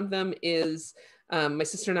get. One of them is my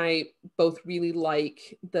sister and I both really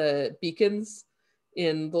like the beacons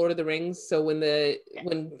in Lord of the Rings. So when the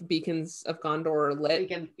beacons of Gondor are lit,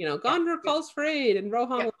 you know, Gondor calls for aid and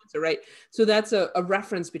Rohan wants it, right? So that's a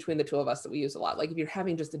reference between the two of us that we use a lot. Like if you're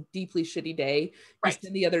having just a deeply shitty day, you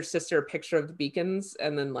send the other sister a picture of the beacons,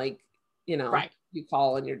 and then like, you know, you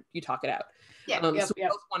call and you talk it out. So we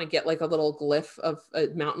both want to get like a little glyph of a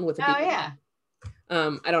mountain with a beacon.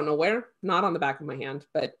 I don't know where, not on the back of my hand,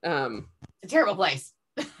 but it's a terrible place.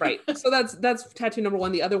 Right. So that's tattoo number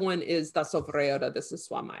one. The other one is Das Opfer, this is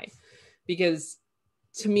Swamai, because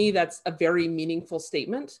to me that's a very meaningful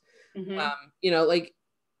statement. You know, like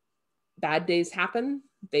bad days happen,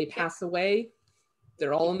 they pass away,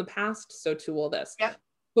 they're all in the past, so too will this.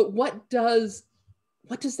 But what does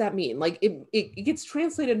that mean? Like it gets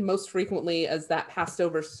translated most frequently as that passed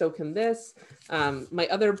over, so can this. My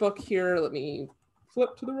other book here, let me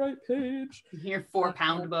flip to the right page. Your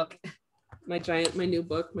 4-pound book. My new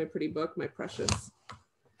book, my pretty book, my precious.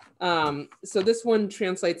 So this one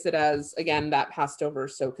translates it as, again, that passed over,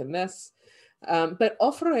 so can this. But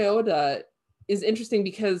Opfer is interesting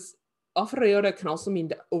because Opfer can also mean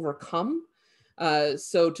to overcome.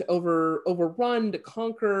 So to overrun, to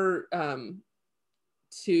conquer,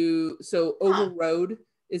 overrode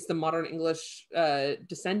is the modern English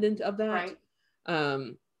descendant of that.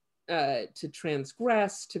 To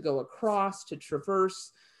transgress, to go across, to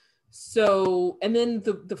traverse. So, and then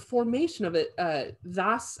the formation of it,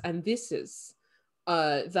 thus and this is,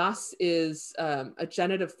 thus is a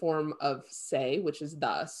genitive form of say, which is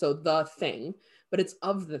the, so the thing, but it's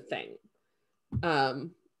of the thing.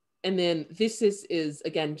 And then this is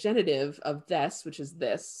again genitive of this, which is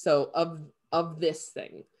this, so of this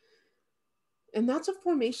thing. And that's a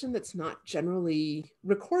formation that's not generally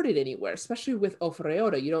recorded anywhere, especially with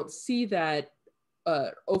Opfer. You don't see that.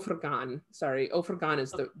 Offergan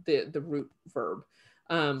is the root verb,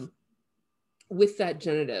 with that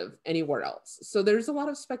genitive anywhere else. So there's a lot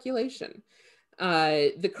of speculation.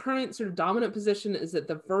 The current sort of dominant position is that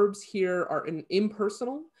the verbs here are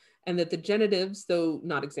impersonal, and that the genitives, though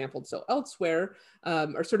not exampled so elsewhere,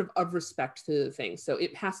 are sort of respect to the thing. So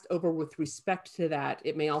it passed over with respect to that.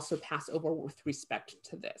 It may also pass over with respect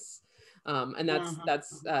to this. And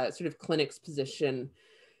that's sort of Klinck's position.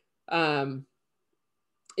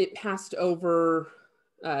 It passed over,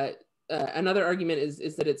 another argument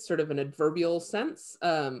is that it's sort of an adverbial sense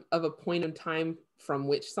of a point in time from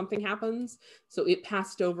which something happens. So it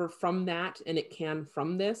passed over from that, and it can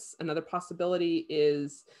from this. Another possibility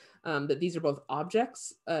is that these are both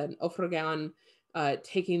objects, Opfergan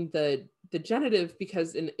taking the genitive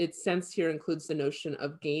because in its sense here includes the notion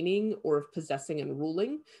of gaining or of possessing and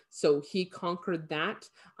ruling. So he conquered that,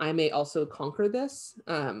 I may also conquer this.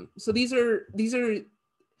 So these are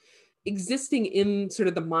existing in sort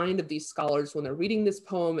of the mind of these scholars when they're reading this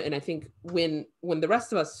poem. And I think when the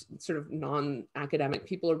rest of us sort of non-academic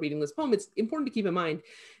people are reading this poem, it's important to keep in mind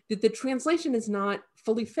that the translation is not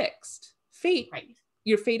fully fixed.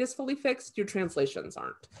 Your fate is fully fixed, your translations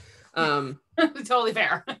aren't. Totally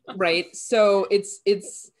fair. Right. So it's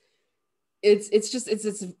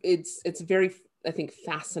very, I think,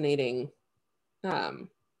 fascinating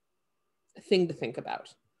thing to think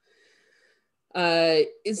about.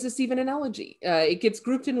 Is this even an elegy? It gets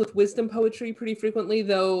grouped in with wisdom poetry pretty frequently,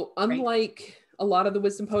 though, unlike a lot of the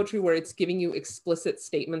wisdom poetry where it's giving you explicit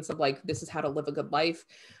statements of like, this is how to live a good life.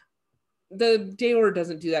 The Deor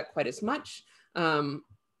doesn't do that quite as much.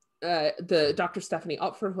 The Dr. Stephanie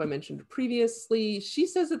Opfer, who I mentioned previously, she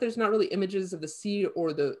says that there's not really images of the sea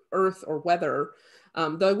or the earth or weather,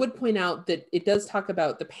 though I would point out that it does talk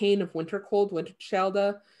about the pain of winter cold, winter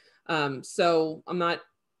shelda. So I'm not,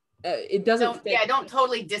 it doesn't fit. Yeah, don't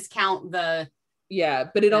totally discount the. Yeah,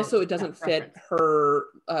 but it also, it doesn't fit her,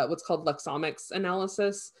 what's called lexomics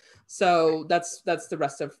analysis. So that's the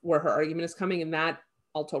rest of where her argument is coming, and that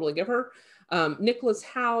I'll totally give her. Nicholas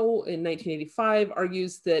Howe in 1985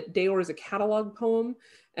 argues that Deor is a catalog poem,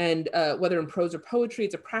 and whether in prose or poetry,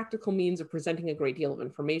 it's a practical means of presenting a great deal of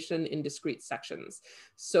information in discrete sections.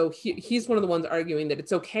 So he's one of the ones arguing that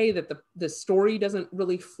it's okay that the story doesn't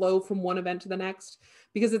really flow from one event to the next,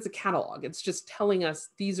 because it's a catalog. It's just telling us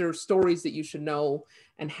these are stories that you should know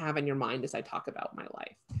and have in your mind as I talk about my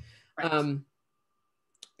life. Right.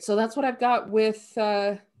 So that's what I've got with,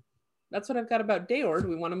 that's what I've got about Deor. Do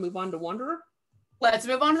we want to move on to Wanderer? Let's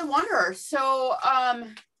move on to the Wanderer. So,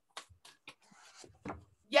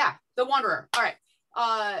 yeah, the Wanderer. All right.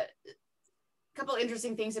 A couple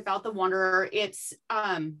interesting things about the Wanderer. It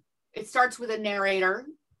starts with a narrator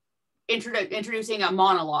introducing a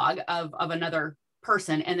monologue of another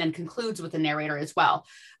person, and then concludes with a narrator as well.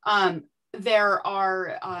 There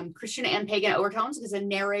are Christian and pagan overtones because the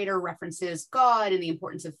narrator references God and the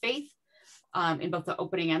importance of faith in both the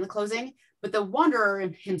opening and the closing. But the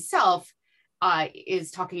Wanderer himself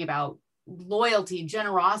is talking about loyalty,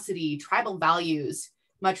 generosity, tribal values,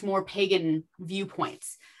 much more pagan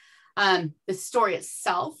viewpoints. The story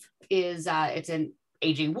itself is, it's an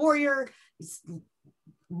aging warrior. He's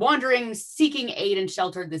wandering, seeking aid and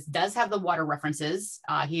shelter. This does have the water references.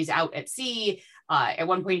 He's out at sea. At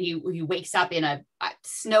one point, he wakes up in a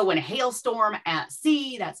snow and a hailstorm at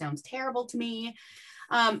sea. That sounds terrible to me.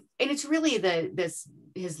 And it's really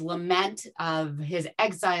his lament of his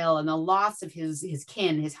exile and the loss of his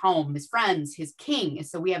kin, his home, his friends, his king.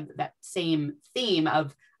 So we have that same theme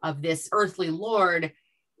of this earthly lord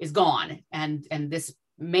is gone, and this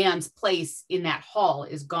man's place in that hall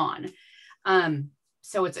is gone.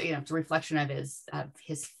 So it's, it's a reflection of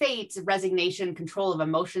his fate, resignation, control of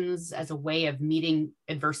emotions as a way of meeting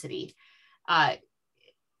adversity.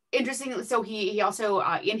 Interesting. So he also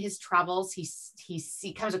in his travels he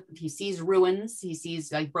sees ruins, he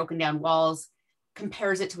sees like broken down walls,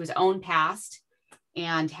 compares it to his own past,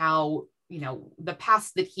 and how the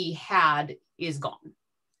past that he had is gone.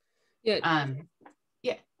 Yeah.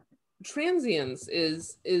 Yeah. Transience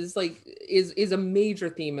is a major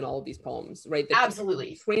theme in all of these poems, right?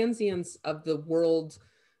 Absolutely. Transience of the world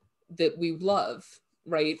that we love,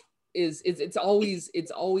 right? It's always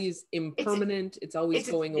impermanent. It's always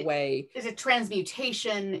going away. It's a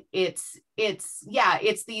transmutation. It's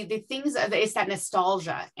the things of, it's that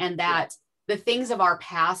nostalgia, and that the things of our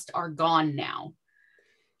past are gone now.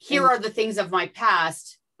 Here are the things of my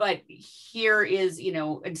past, but here is,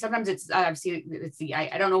 and sometimes I've seen it,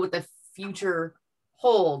 I don't know what the future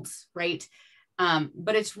holds, right?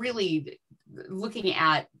 But it's really looking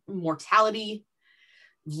at mortality,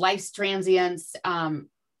 life's transience,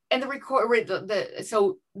 and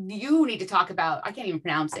so you need to talk about, I can't even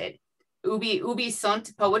pronounce it, Ubi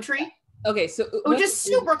sunt poetry. Okay, so which is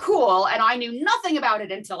super cool, and I knew nothing about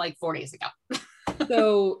it until like 4 days ago.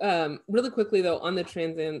 So really quickly though, on the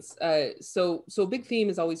transience, so a big theme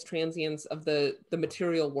is always transience of the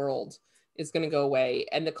material world is going to go away,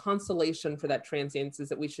 and the consolation for that transience is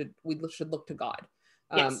that we should look to God.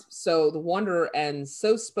 Yes. So the Wanderer ends,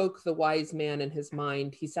 so spoke the wise man in his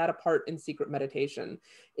mind, he sat apart in secret meditation.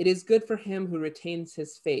 It is good for him who retains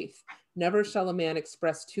his faith. Never shall a man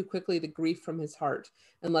express too quickly the grief from his heart,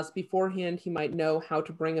 unless beforehand he might know how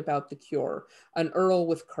to bring about the cure, an earl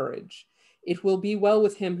with courage. It will be well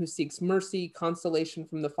with him who seeks mercy, consolation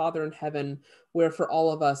from the Father in heaven, where for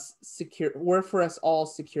us all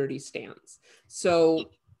security stands. So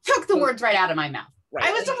took the words right out of my mouth. Right.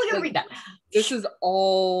 I was totally gonna read that. This is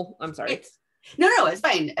all, I'm sorry. No, it's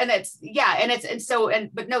fine. And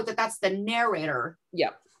but note that that's the narrator.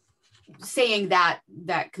 Yeah. Saying that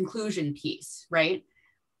conclusion piece, right?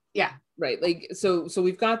 Yeah. Right. Like, so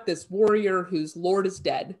we've got this warrior whose lord is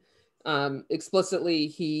dead. Explicitly,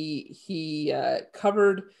 he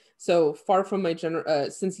covered So far from my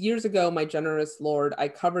since years ago, my generous lord, I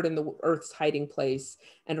covered in the earth's hiding place,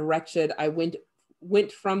 and wretched I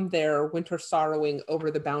went from there, winter sorrowing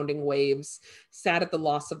over the bounding waves, sad at the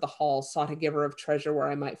loss of the hall, sought a giver of treasure where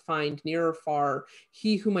I might find, near or far,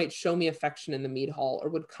 he who might show me affection in the mead hall,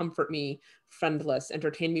 or would comfort me friendless,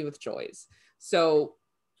 entertain me with joys. So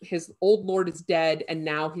his old lord is dead, and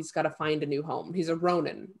now he's got to find a new home. He's a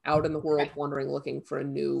Ronin out in the world, wandering, looking for a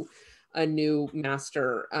new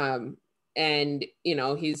master. And, you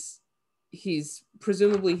know, he's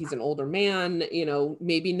presumably he's an older man, you know,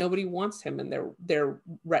 maybe nobody wants him in their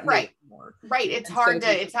retinue anymore. Right. It's hard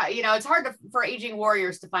for aging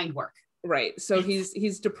warriors to find work. Right. So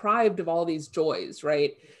he's deprived of all these joys,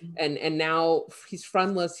 right? And now he's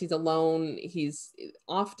friendless, he's alone, he's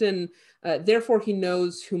often, therefore he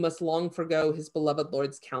knows who must long forgo his beloved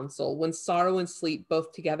lord's counsel. When sorrow and sleep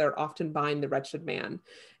both together often bind the wretched man,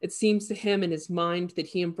 it seems to him in his mind that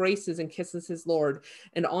he embraces and kisses his lord,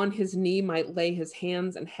 and on his knee might lay his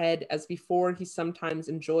hands and head, as before he sometimes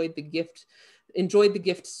enjoyed the gift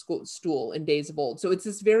stool in days of old. So it's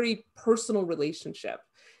this very personal relationship.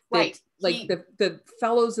 Right. Like the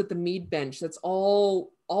fellows at the mead bench, that's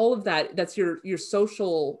all of that. That's your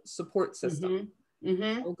social support system.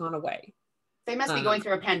 All gone away. They must be going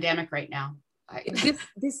through a pandemic right now.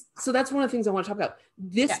 So that's one of the things I want to talk about.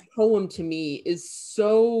 This poem to me is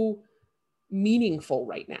so meaningful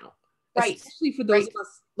right now. Right. Especially for those of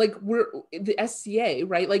us, like we're the SCA,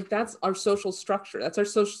 right? Like that's our social structure. That's our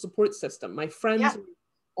social support system. My friends are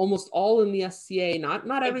almost all in the SCA,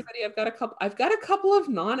 not everybody. I've got a couple of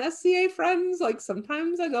non-SCA friends. Like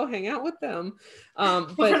sometimes I go hang out with them.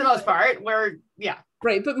 But for the most part,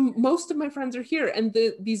 right. But most of my friends are here, and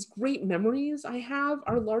these great memories I have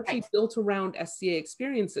are largely built around SCA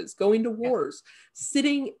experiences, going to wars,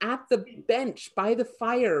 sitting at the bench by the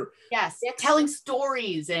fire. Yes, telling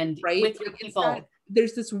stories and with your people.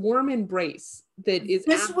 There's this warm embrace that is.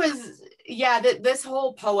 This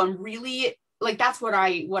whole poem really, like, that's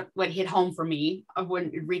what hit home for me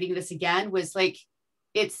when reading this again was like,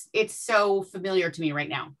 it's so familiar to me right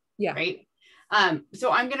now. Yeah. Right.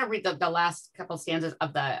 So I'm going to read the last couple stanzas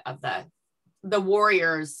of the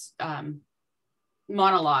warriors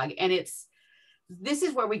monologue. And this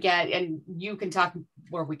is where we get, and you can talk,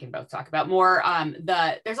 or we can both talk about more.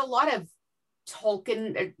 There's a lot of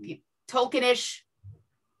Tolkienish.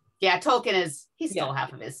 Yeah, Tolkien he's still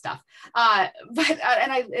half of his stuff. But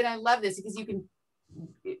I love this because you can,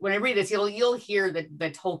 when I read this, you'll hear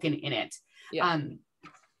the Tolkien in it. Yeah.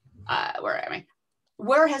 Where am I?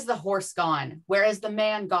 Where has the horse gone? Where has the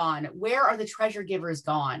man gone? Where are the treasure givers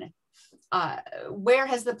gone? Where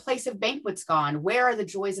has the place of banquets gone? Where are the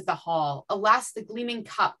joys of the hall? Alas, the gleaming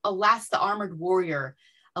cup. Alas, the armored warrior.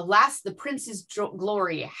 Alas, the prince's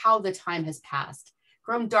glory. How the time has passed,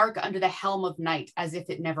 grown dark under the helm of night, as if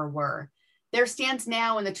it never were. There stands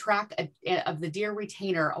now in the track of the dear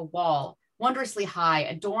retainer a wall, wondrously high,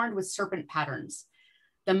 adorned with serpent patterns.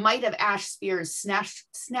 The might of ash spears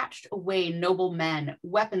snatched away noble men,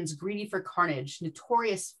 weapons greedy for carnage,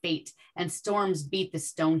 notorious fate, and storms beat the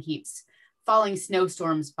stone heaps. Falling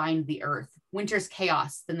snowstorms bind the earth, winter's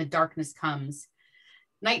chaos, then the darkness comes.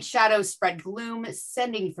 Night shadows spread gloom,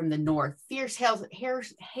 sending from the north, fierce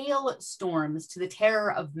hail storms to the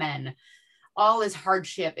terror of men. All is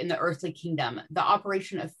hardship in the earthly kingdom. The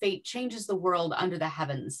operation of fate changes the world under the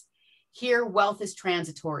heavens. Here wealth is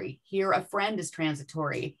transitory. Here a friend is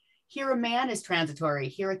transitory. Here a man is transitory.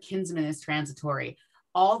 Here a kinsman is transitory.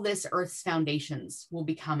 All this earth's foundations will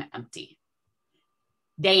become empty.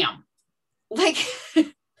 Damn. Like,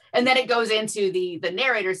 and then it goes into the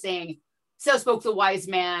narrator saying, so spoke the wise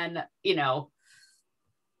man, you know,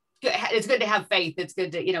 it's good to have faith. It's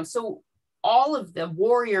good to, you know, so all of the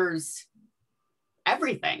warriors,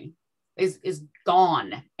 everything is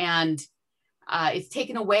gone. And it's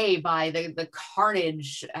taken away by the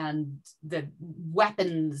carnage and the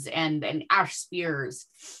weapons and ash spears.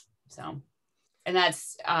 So, and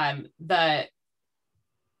that's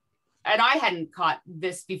and I hadn't caught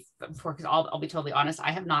this before, because I'll be totally honest,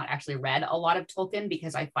 I have not actually read a lot of Tolkien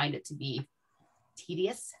because I find it to be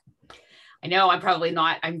tedious. I know I'm probably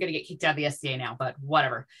not, I'm going to get kicked out of the SCA now, but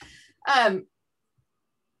whatever. So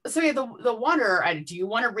yeah, the Wanderer, do you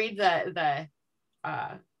want to read the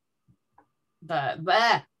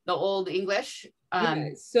Old English?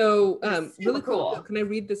 Really cool. Can I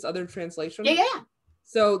read this other translation? Yeah.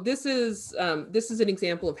 So this is an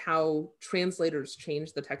example of how translators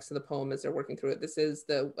change the text of the poem as they're working through it. This is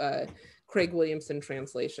the Craig Williamson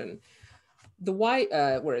translation.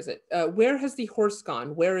 Where is it? Where has the horse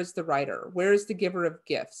gone? Where is the rider? Where is the giver of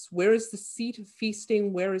gifts? Where is the seat of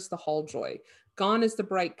feasting? Where is the hall joy? Gone is the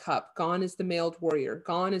bright cup, gone is the mailed warrior,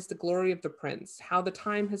 gone is the glory of the prince, how the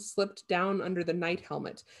time has slipped down under the night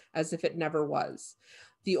helmet as if it never was.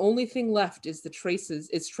 The only thing left is traces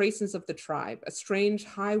of the tribe, a strange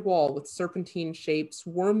high wall with serpentine shapes,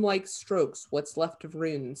 worm-like strokes, what's left of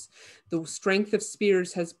runes. The strength of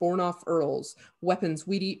spears has borne off earls, weapons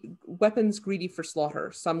greedy for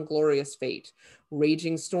slaughter, some glorious fate.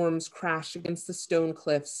 Raging storms crash against the stone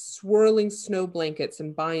cliffs, swirling snow blankets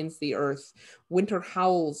and binds the earth. Winter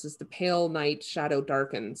howls as the pale night shadow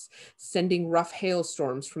darkens, sending rough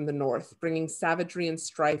hailstorms from the north, bringing savagery and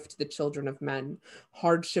strife to the children of men.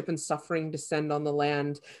 Hardship and suffering descend on the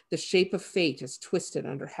land. The shape of fate is twisted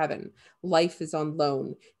under heaven. Life is on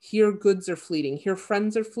loan. Here goods are fleeting. Here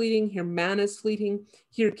friends are fleeting. Here man is fleeting.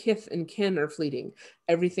 Here kith and kin are fleeting.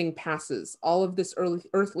 Everything passes. All of this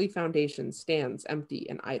earthly foundation stands empty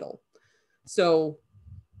and idle. So,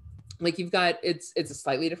 like, you've got, it's a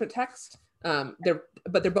slightly different text. But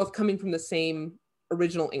they're both coming from the same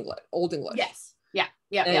original English, Old English. Yes. Yeah.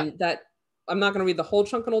 And that, I'm not going to read the whole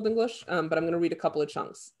chunk in Old English, but I'm going to read a couple of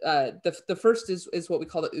chunks. The first is what we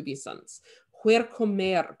call the ubisons. Huercom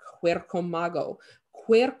merc, huercom mago,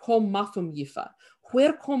 huercom mafum yifa,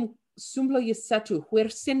 huercom sumbla yisetu, huer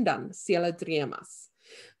sindan, ciela driemas.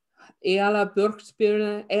 Eala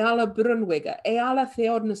burktbyrne, eala brunwege, eala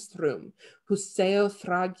theodnestrum, huseo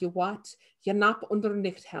thrag yawat, yanap under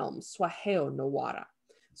nichthelm, swaheo nowara.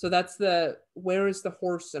 So that's the, where is the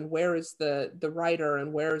horse and where is the rider,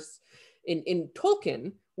 and where's, in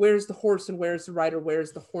Tolkien, where's the horse and where's the rider,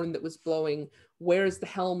 where's the horn that was blowing, where's the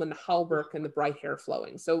helm and the hauberk and the bright hair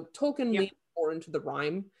flowing. So Tolkien leaned more into the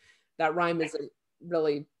rhyme. That rhyme isn't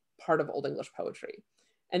really part of Old English poetry.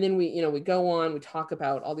 And then we go on, we talk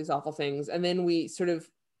about all these awful things, and then we sort of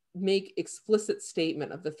make explicit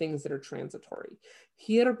statement of the things that are transitory.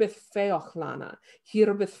 Hirbith feoch lana,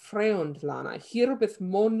 hirbith freond lana, hirbith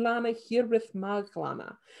mon lana, hirbith mag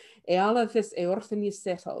lana, ealathis eorthen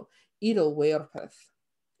yisetel, idle weorpeth.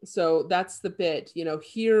 So that's the bit,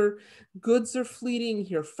 here goods are fleeting,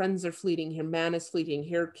 here friends are fleeting, here man is fleeting,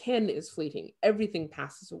 here kin is fleeting, everything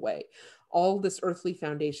passes away. All this earthly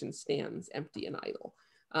foundation stands empty and idle.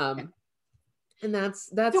 And that's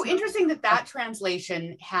so interesting that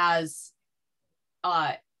translation has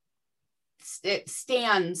it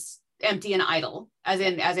stands empty and idle, as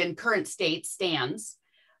in current state stands.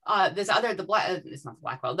 It's not the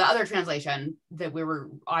Blackwell. The other translation that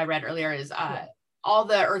I read earlier is all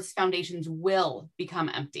the earth's foundations will become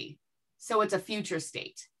empty. So it's a future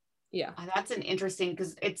state. Yeah. That's an interesting,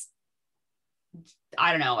 because it's,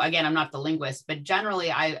 I don't know, again, I'm not the linguist, but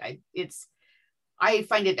generally I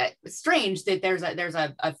find it strange that there's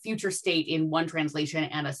a future state in one translation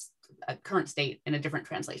and a current state in a different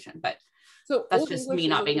translation, but so that's just me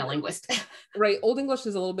not being a linguist. Right. Old English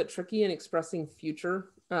is a little bit tricky in expressing future.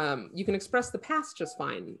 You can express the past just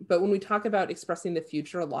fine, but when we talk about expressing the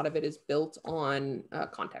future, a lot of it is built on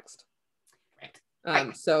context.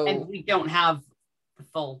 Right. So, and we don't have the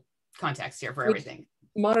full context here for everything.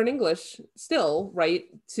 Modern English still, right,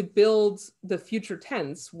 to build the future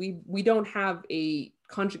tense, we don't have a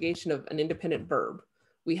conjugation of an independent verb.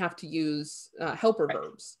 We have to use helper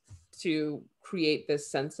verbs to create this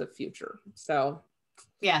sense of future. So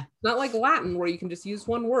yeah, not like Latin where you can just use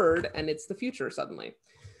one word and it's the future suddenly.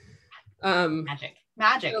 Magic.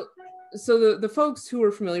 So the folks who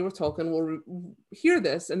are familiar with Tolkien will hear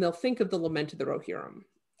this and they'll think of the Lament of the Rohirrim.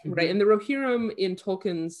 Right. And the Rohirrim in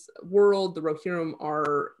Tolkien's world, the Rohirrim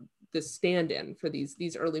are the stand-in for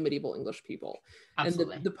these early medieval English people.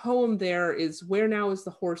 Absolutely. And the poem there is, where now is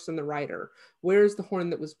the horse and the rider? Where is the horn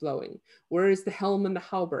that was blowing? Where is the helm and the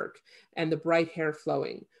hauberk and the bright hair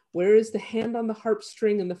flowing? Where is the hand on the harp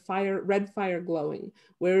string and the red fire glowing?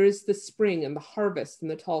 Where is the spring and the harvest and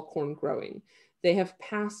the tall corn growing? They have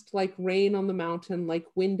passed like rain on the mountain, like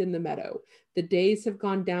wind in the meadow. The days have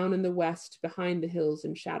gone down in the west, behind the hills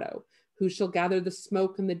in shadow. Who shall gather the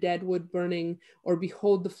smoke and the dead wood burning, or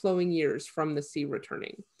behold the flowing years from the sea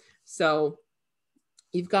returning? So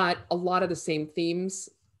you've got a lot of the same themes,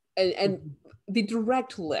 and the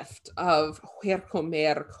direct lift of huerco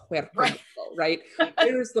merc, huerco, right?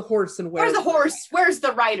 Where's the horse and where's the horse? Where's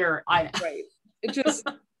the rider? Right. It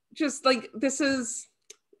just like, this is,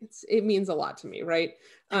 it means a lot to me, right?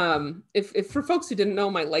 If for folks who didn't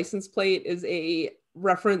know, my license plate is a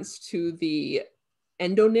reference to the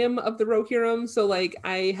endonym of the Rohirrim. So like,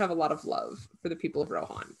 I have a lot of love for the people of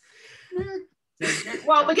Rohan.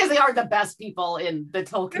 Well, because they are the best people in the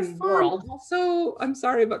Tolkien world. Also, I'm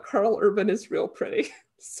sorry, but Carl Urban is real pretty.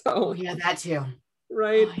 So yeah, that too.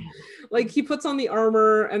 right? Oh, yeah. Like he puts on the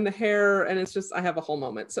armor and the hair, and it's just, I have a whole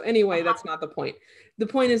moment. So anyway, that's not the point. The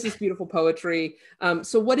point is this beautiful poetry.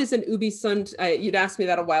 So what is an ubi sunt? You'd asked me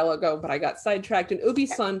that a while ago, but I got sidetracked. An ubi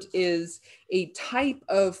sunt is a type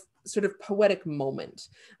of sort of poetic moment.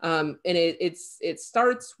 And it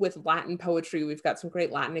starts with Latin poetry. We've got some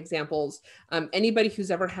great Latin examples. Anybody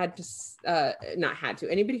who's ever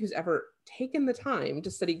anybody who's ever taken the time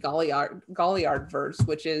to study Galliard verse,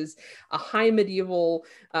 which is a high medieval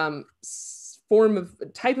type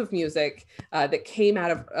of music that came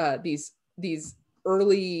out of these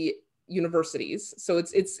early universities. So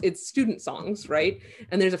it's student songs, right?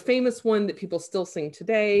 And there's a famous one that people still sing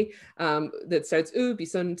today that starts ubi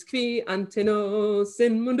sunt qui antenos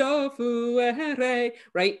in mundo fuere,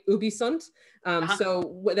 right? Ubi sunt.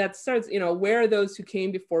 So that starts, where are those who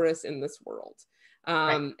came before us in this world?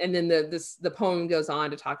 Right. And then the poem goes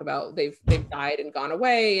on to talk about they've died and gone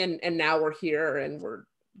away, and now we're here and we're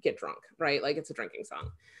get drunk, right? Like it's a drinking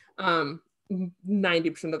song.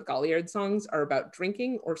 90% of Galliard songs are about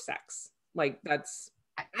drinking or sex. Like that's,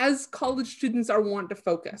 as college students are wont to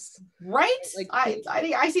focus. Right. Like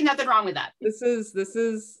I see nothing wrong with that. This is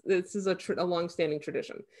a long-standing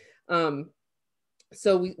tradition.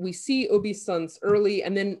 So we see ubi sunt early,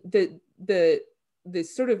 and then the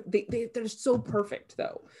sort of they're so perfect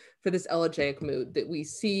though for this elegiac mood that we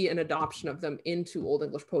see an adoption of them into Old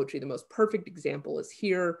English poetry. The most perfect example is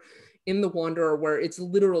here in The Wanderer, where it's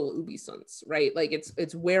literal ubi sunt, right? Like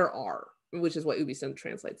it's where are, which is what ubi sunt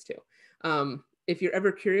translates to. If you're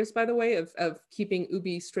ever curious, by the way, of keeping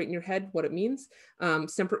ubi straight in your head, what it means,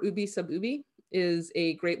 semper ubi sub ubi is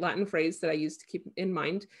a great Latin phrase that I use to keep in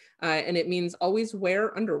mind, and it means always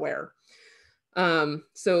wear underwear.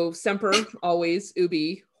 So semper, always,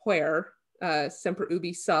 ubi, where, semper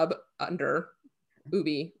ubi sub, under,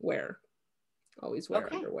 ubi, where, always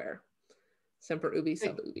wear underwear. Semper ubi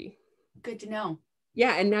sub ubi. Good to know.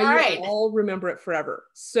 Yeah, and now all remember it forever.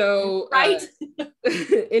 So right.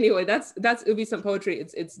 Anyway, that's ubi sunt poetry.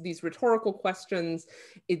 It's these rhetorical questions.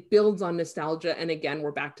 It builds on nostalgia, and again,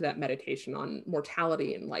 we're back to that meditation on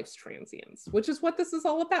mortality and life's transience, which is what this is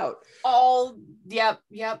all about. Yep.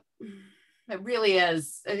 It really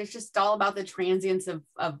is. It's just all about the transience of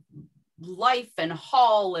life and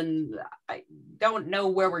haul, and I don't know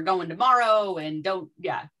where we're going tomorrow, and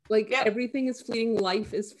everything is fleeting,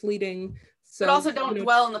 life is fleeting. So, but also don't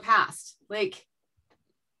dwell in the past. Like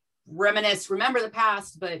reminisce, remember the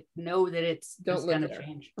past, but know that it's just going to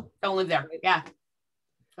change. Don't live there. Yeah.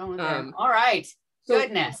 Don't live there. All right.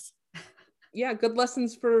 Goodness. Yeah, good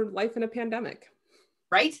lessons for life in a pandemic.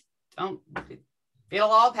 Right?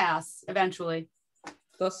 It'll all pass eventually.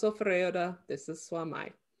 This is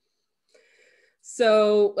Swamai.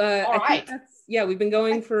 So I think we've been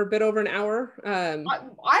going for a bit over an hour. I'm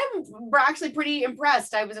actually pretty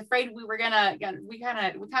impressed. I was afraid we kind of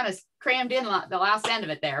crammed in the last end of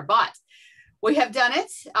it there, but we have done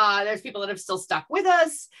it. There's people that have still stuck with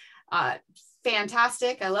us.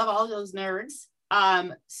 Fantastic. I love all those nerds.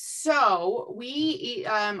 So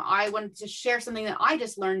I wanted to share something that I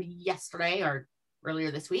just learned yesterday or earlier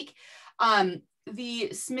this week. The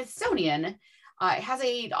Smithsonian has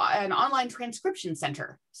an online transcription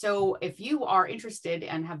center. So if you are interested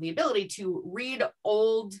and have the ability to read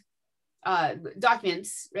old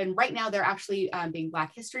documents, and right now they're actually being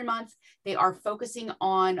Black History Month, they are focusing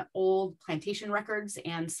on old plantation records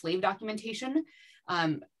and slave documentation.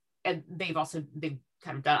 And they've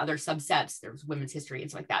kind of done other subsets. There's women's history and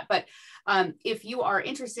stuff like that. But if you are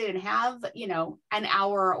interested and have, an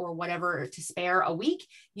hour or whatever to spare a week,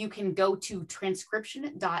 you can go to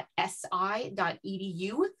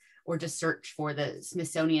transcription.si.edu or just search for the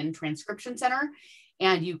Smithsonian Transcription Center,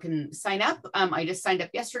 and you can sign up. I just signed up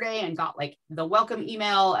yesterday and got the welcome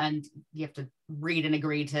email, and you have to read and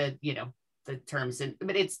agree to, the terms,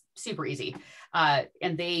 but it's super easy.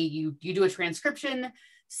 And you do a transcription,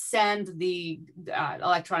 send the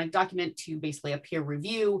electronic document to basically a peer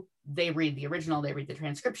review. They read the original, they read the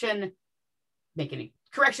transcription, make any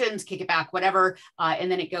corrections, kick it back, whatever. And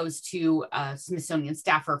then it goes to a Smithsonian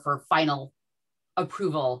staffer for final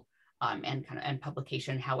approval and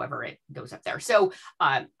publication, however it goes up there. So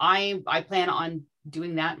I plan on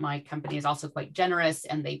doing that. My company is also quite generous,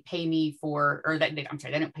 and they pay me they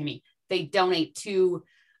don't pay me. They donate to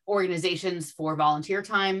organizations for volunteer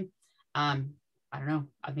time. I don't know,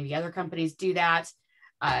 maybe other companies do that.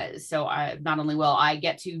 So not only will I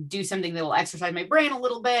get to do something that will exercise my brain a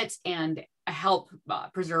little bit and help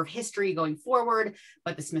preserve history going forward,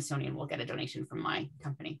 but the Smithsonian will get a donation from my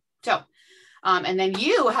company. So, and then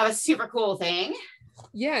you have a super cool thing.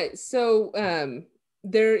 Yeah, so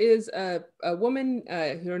There is a woman,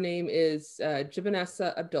 her name is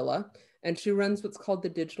Jibanessa Abdullah, and she runs what's called the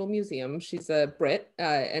Digital Museum. She's a Brit,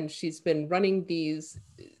 and she's been running these,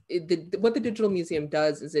 what the Digital Museum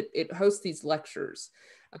does is it hosts these lectures.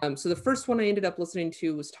 So the first one I ended up listening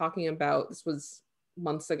to was talking about, this was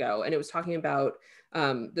months ago, and it was talking about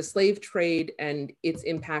the slave trade and its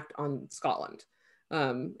impact on Scotland,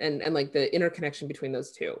 and like the interconnection between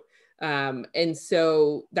those two. And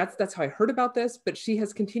so that's how I heard about this, but she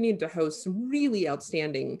has continued to host some really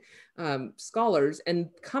outstanding scholars. And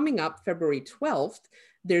coming up February 12th,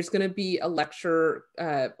 there's going to be a lecture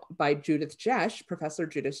by Professor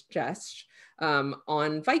Judith Jesch,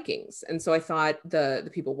 on Vikings. And so I thought the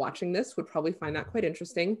people watching this would probably find that quite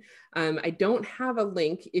interesting. I don't have a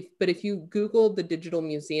link, but if you Google the Digital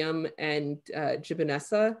Museum and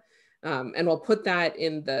Jibanessa, and I'll put that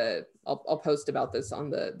in I'll post about this on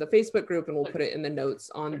the Facebook group, and we'll put it in the notes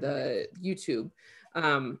on the YouTube.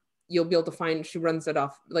 You'll be able to find, she runs it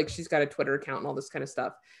off, like she's got a Twitter account and all this kind of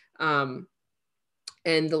stuff.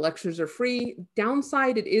 And the lectures are free.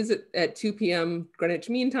 Downside, it is at 2 p.m. Greenwich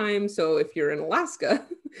Mean Time. So if you're in Alaska,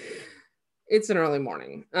 it's an early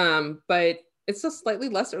morning. But it's a slightly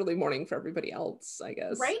less early morning for everybody else, I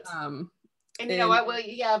guess. Right. And you know what?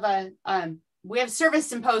 We have service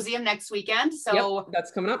symposium next weekend. So yep, that's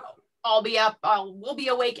coming up. I'll be up. We'll be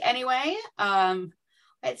awake anyway.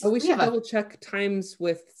 We should double check times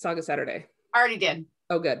with Saga Saturday. I already did.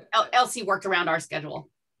 Oh, good. Elsie worked around our schedule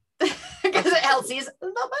because Elsie's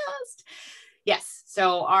the best. Yes.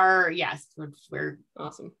 So we're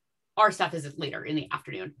awesome. Our stuff is later in the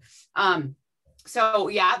afternoon. So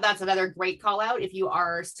yeah, that's another great call out. If you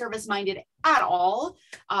are service-minded at all,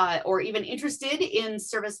 or even interested in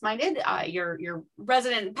service-minded, your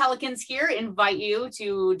resident Pelicans here invite you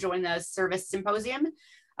to join the service symposium.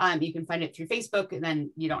 You can find it through Facebook, and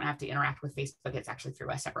then you don't have to interact with Facebook. It's actually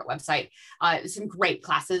through a separate website. Some great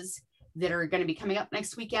classes that are going to be coming up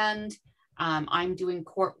next weekend. I'm doing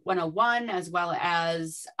Court 101, as well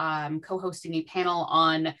as co-hosting a panel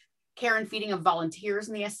on care and feeding of volunteers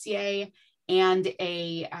in the SCA, and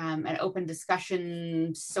an open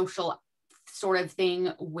discussion social sort of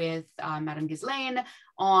thing with Madame Ghislaine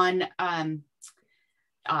on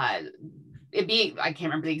I can't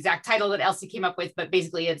remember the exact title that Elsie came up with, but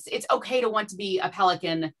basically it's okay to want to be a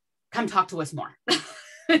pelican. Come talk to us more.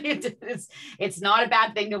 It's not a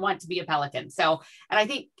bad thing to want to be a pelican. So, and I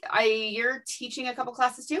think you're teaching a couple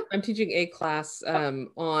classes too? I'm teaching a class so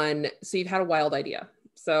you've had a wild idea.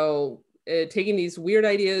 So taking these weird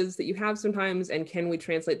ideas that you have sometimes, and can we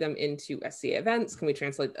translate them into SCA events? Can we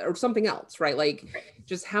translate, or something else, right? Like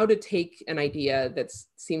just how to take an idea that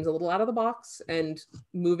seems a little out of the box and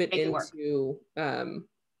move it into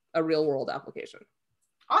a real world application.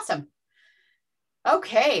 Awesome.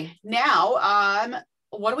 Okay, now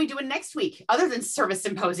what are we doing next week other than service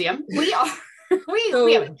symposium? We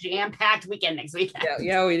have a jam-packed weekend next weekend.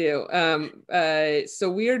 Yeah, we do.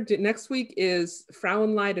 So next week is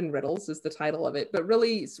Frauenlied and Riddles is the title of it, but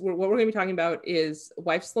really what we're going to be talking about is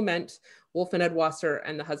Wife's Lament, Wolf and Edwasser,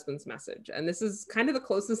 and the Husband's Message. And this is kind of the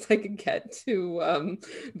closest I could get to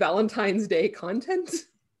Valentine's Day content.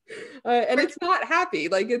 And it's not happy,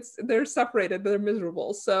 like they're separated, they're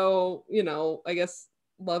miserable. So, I guess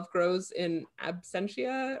love grows in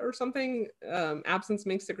absentia or something. Absence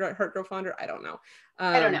makes the heart grow fonder. I don't know.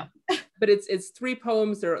 But it's 3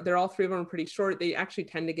 poems. They're all 3 of them are pretty short. They actually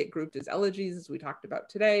tend to get grouped as elegies, as we talked about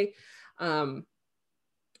today.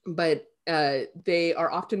 But they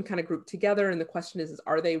are often kind of grouped together. And the question is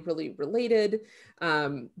are they really related?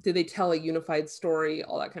 Do they tell a unified story?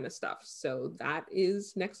 All that kind of stuff. So that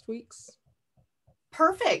is next week's.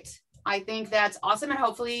 Perfect. I think that's awesome, and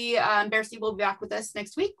hopefully Bear Steve will be back with us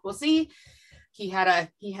next week. We'll see. He had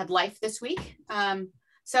life this week,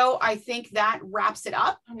 so I think that wraps it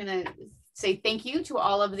up. I'm gonna say thank you to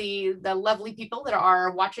all of the lovely people that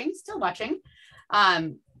are still watching.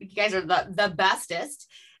 You guys are the bestest.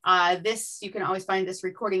 You can always find this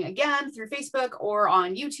recording again through Facebook or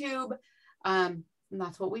on YouTube, and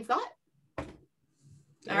that's what we've got.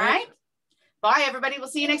 All right. Bye, everybody. We'll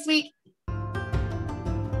see you next week.